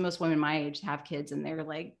 right? Because most women my age have kids and they're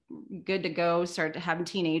like good to go, start to having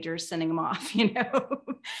teenagers, sending them off,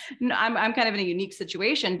 I'm kind of in a unique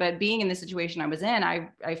situation, but being in the situation I was in,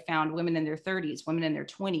 I found women in their 30s, women in their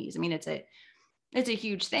 20s. I mean, it's a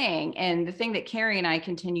huge thing. And the thing that Carrie and I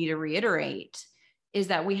continue to reiterate is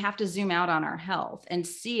that we have to zoom out on our health and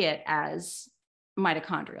see it as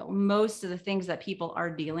mitochondrial. Most of the things that people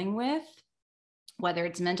are dealing with, whether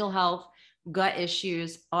it's mental health, gut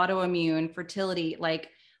issues, autoimmune, fertility, like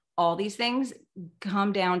all these things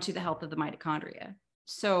come down to the health of the mitochondria.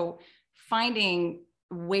 So finding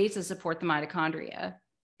ways to support the mitochondria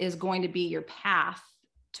is going to be your path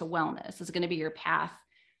to wellness. It's going to be your path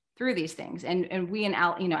through these things. And we in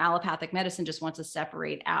allopathic medicine just wants to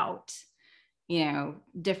separate out,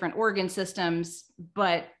 different organ systems.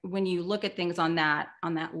 But when you look at things on that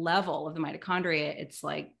level of the mitochondria, it's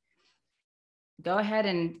like, go ahead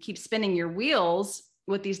and keep spinning your wheels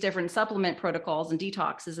with these different supplement protocols and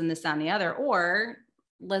detoxes and this, that, and the other, or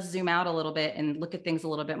let's zoom out a little bit and look at things a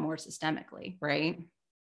little bit more systemically, right?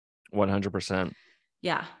 100%.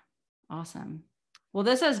 Yeah. Awesome. Well,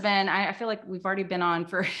 this has been, I feel like we've already been on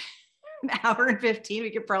for an hour and 15. We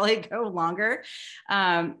could probably go longer.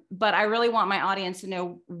 But I really want my audience to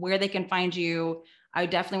know where they can find you. I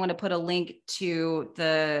definitely want to put a link to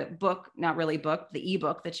the book, not really book, the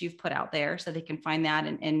ebook that you've put out there so they can find that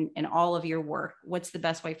and all of your work. What's the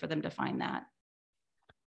best way for them to find that?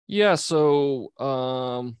 Yeah, so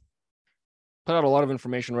put out a lot of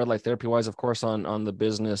information red light therapy wise, of course, on the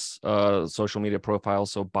business social media profile.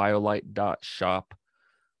 So biolight.shop.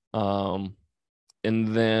 And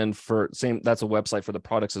then that's a website for the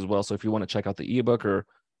products as well. So if you want to check out the ebook, or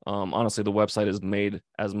honestly, the website is made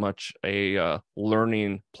as much a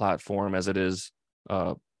learning platform as it is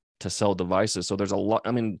to sell devices. So there's a lot,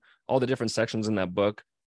 I mean, all the different sections in that book,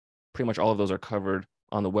 pretty much all of those are covered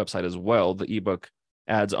on the website as well. The ebook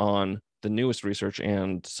adds on the newest research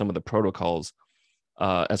and some of the protocols.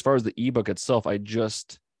 As far as the ebook itself, I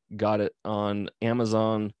just got it on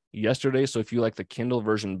Amazon yesterday. So if you like the Kindle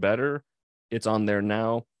version better, it's on there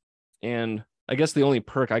now. And I guess the only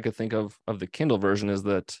perk I could think of the Kindle version is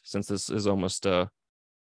that since this is almost a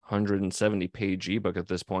 170-page ebook at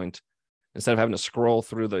this point, instead of having to scroll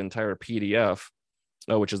through the entire PDF,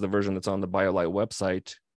 which is the version that's on the Biolight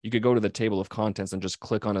website, you could go to the table of contents and just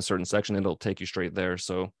click on a certain section and it'll take you straight there.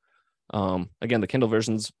 So again, the Kindle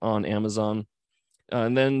version's on Amazon.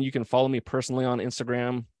 And then you can follow me personally on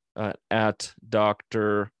Instagram at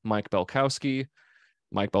Dr. Mike Belkowski.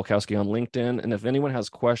 Mike Belkowski on LinkedIn. And if anyone has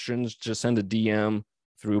questions, just send a DM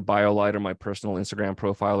through Biolight or my personal Instagram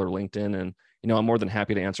profile or LinkedIn. And, I'm more than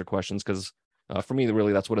happy to answer questions because for me,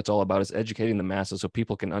 really, that's what it's all about, is educating the masses so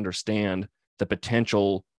people can understand the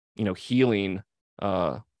potential, healing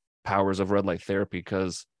powers of red light therapy.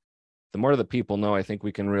 Because the more that people know, I think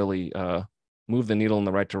we can really move the needle in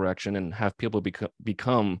the right direction and have people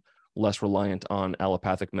become less reliant on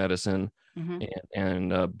allopathic medicine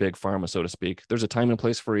and big pharma, so to speak. There's a time and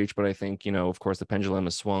place for each, but I think, of course, the pendulum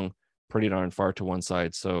has swung pretty darn far to one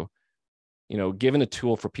side. So, giving a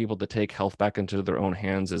tool for people to take health back into their own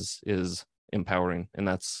hands is empowering. And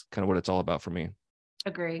that's kind of what it's all about for me.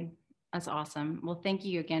 Agree. That's awesome. Well, thank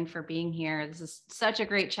you again for being here. This is such a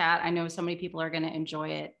great chat. I know so many people are going to enjoy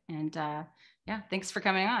it. And yeah, thanks for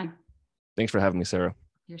coming on. Thanks for having me, Sarah.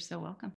 You're so welcome.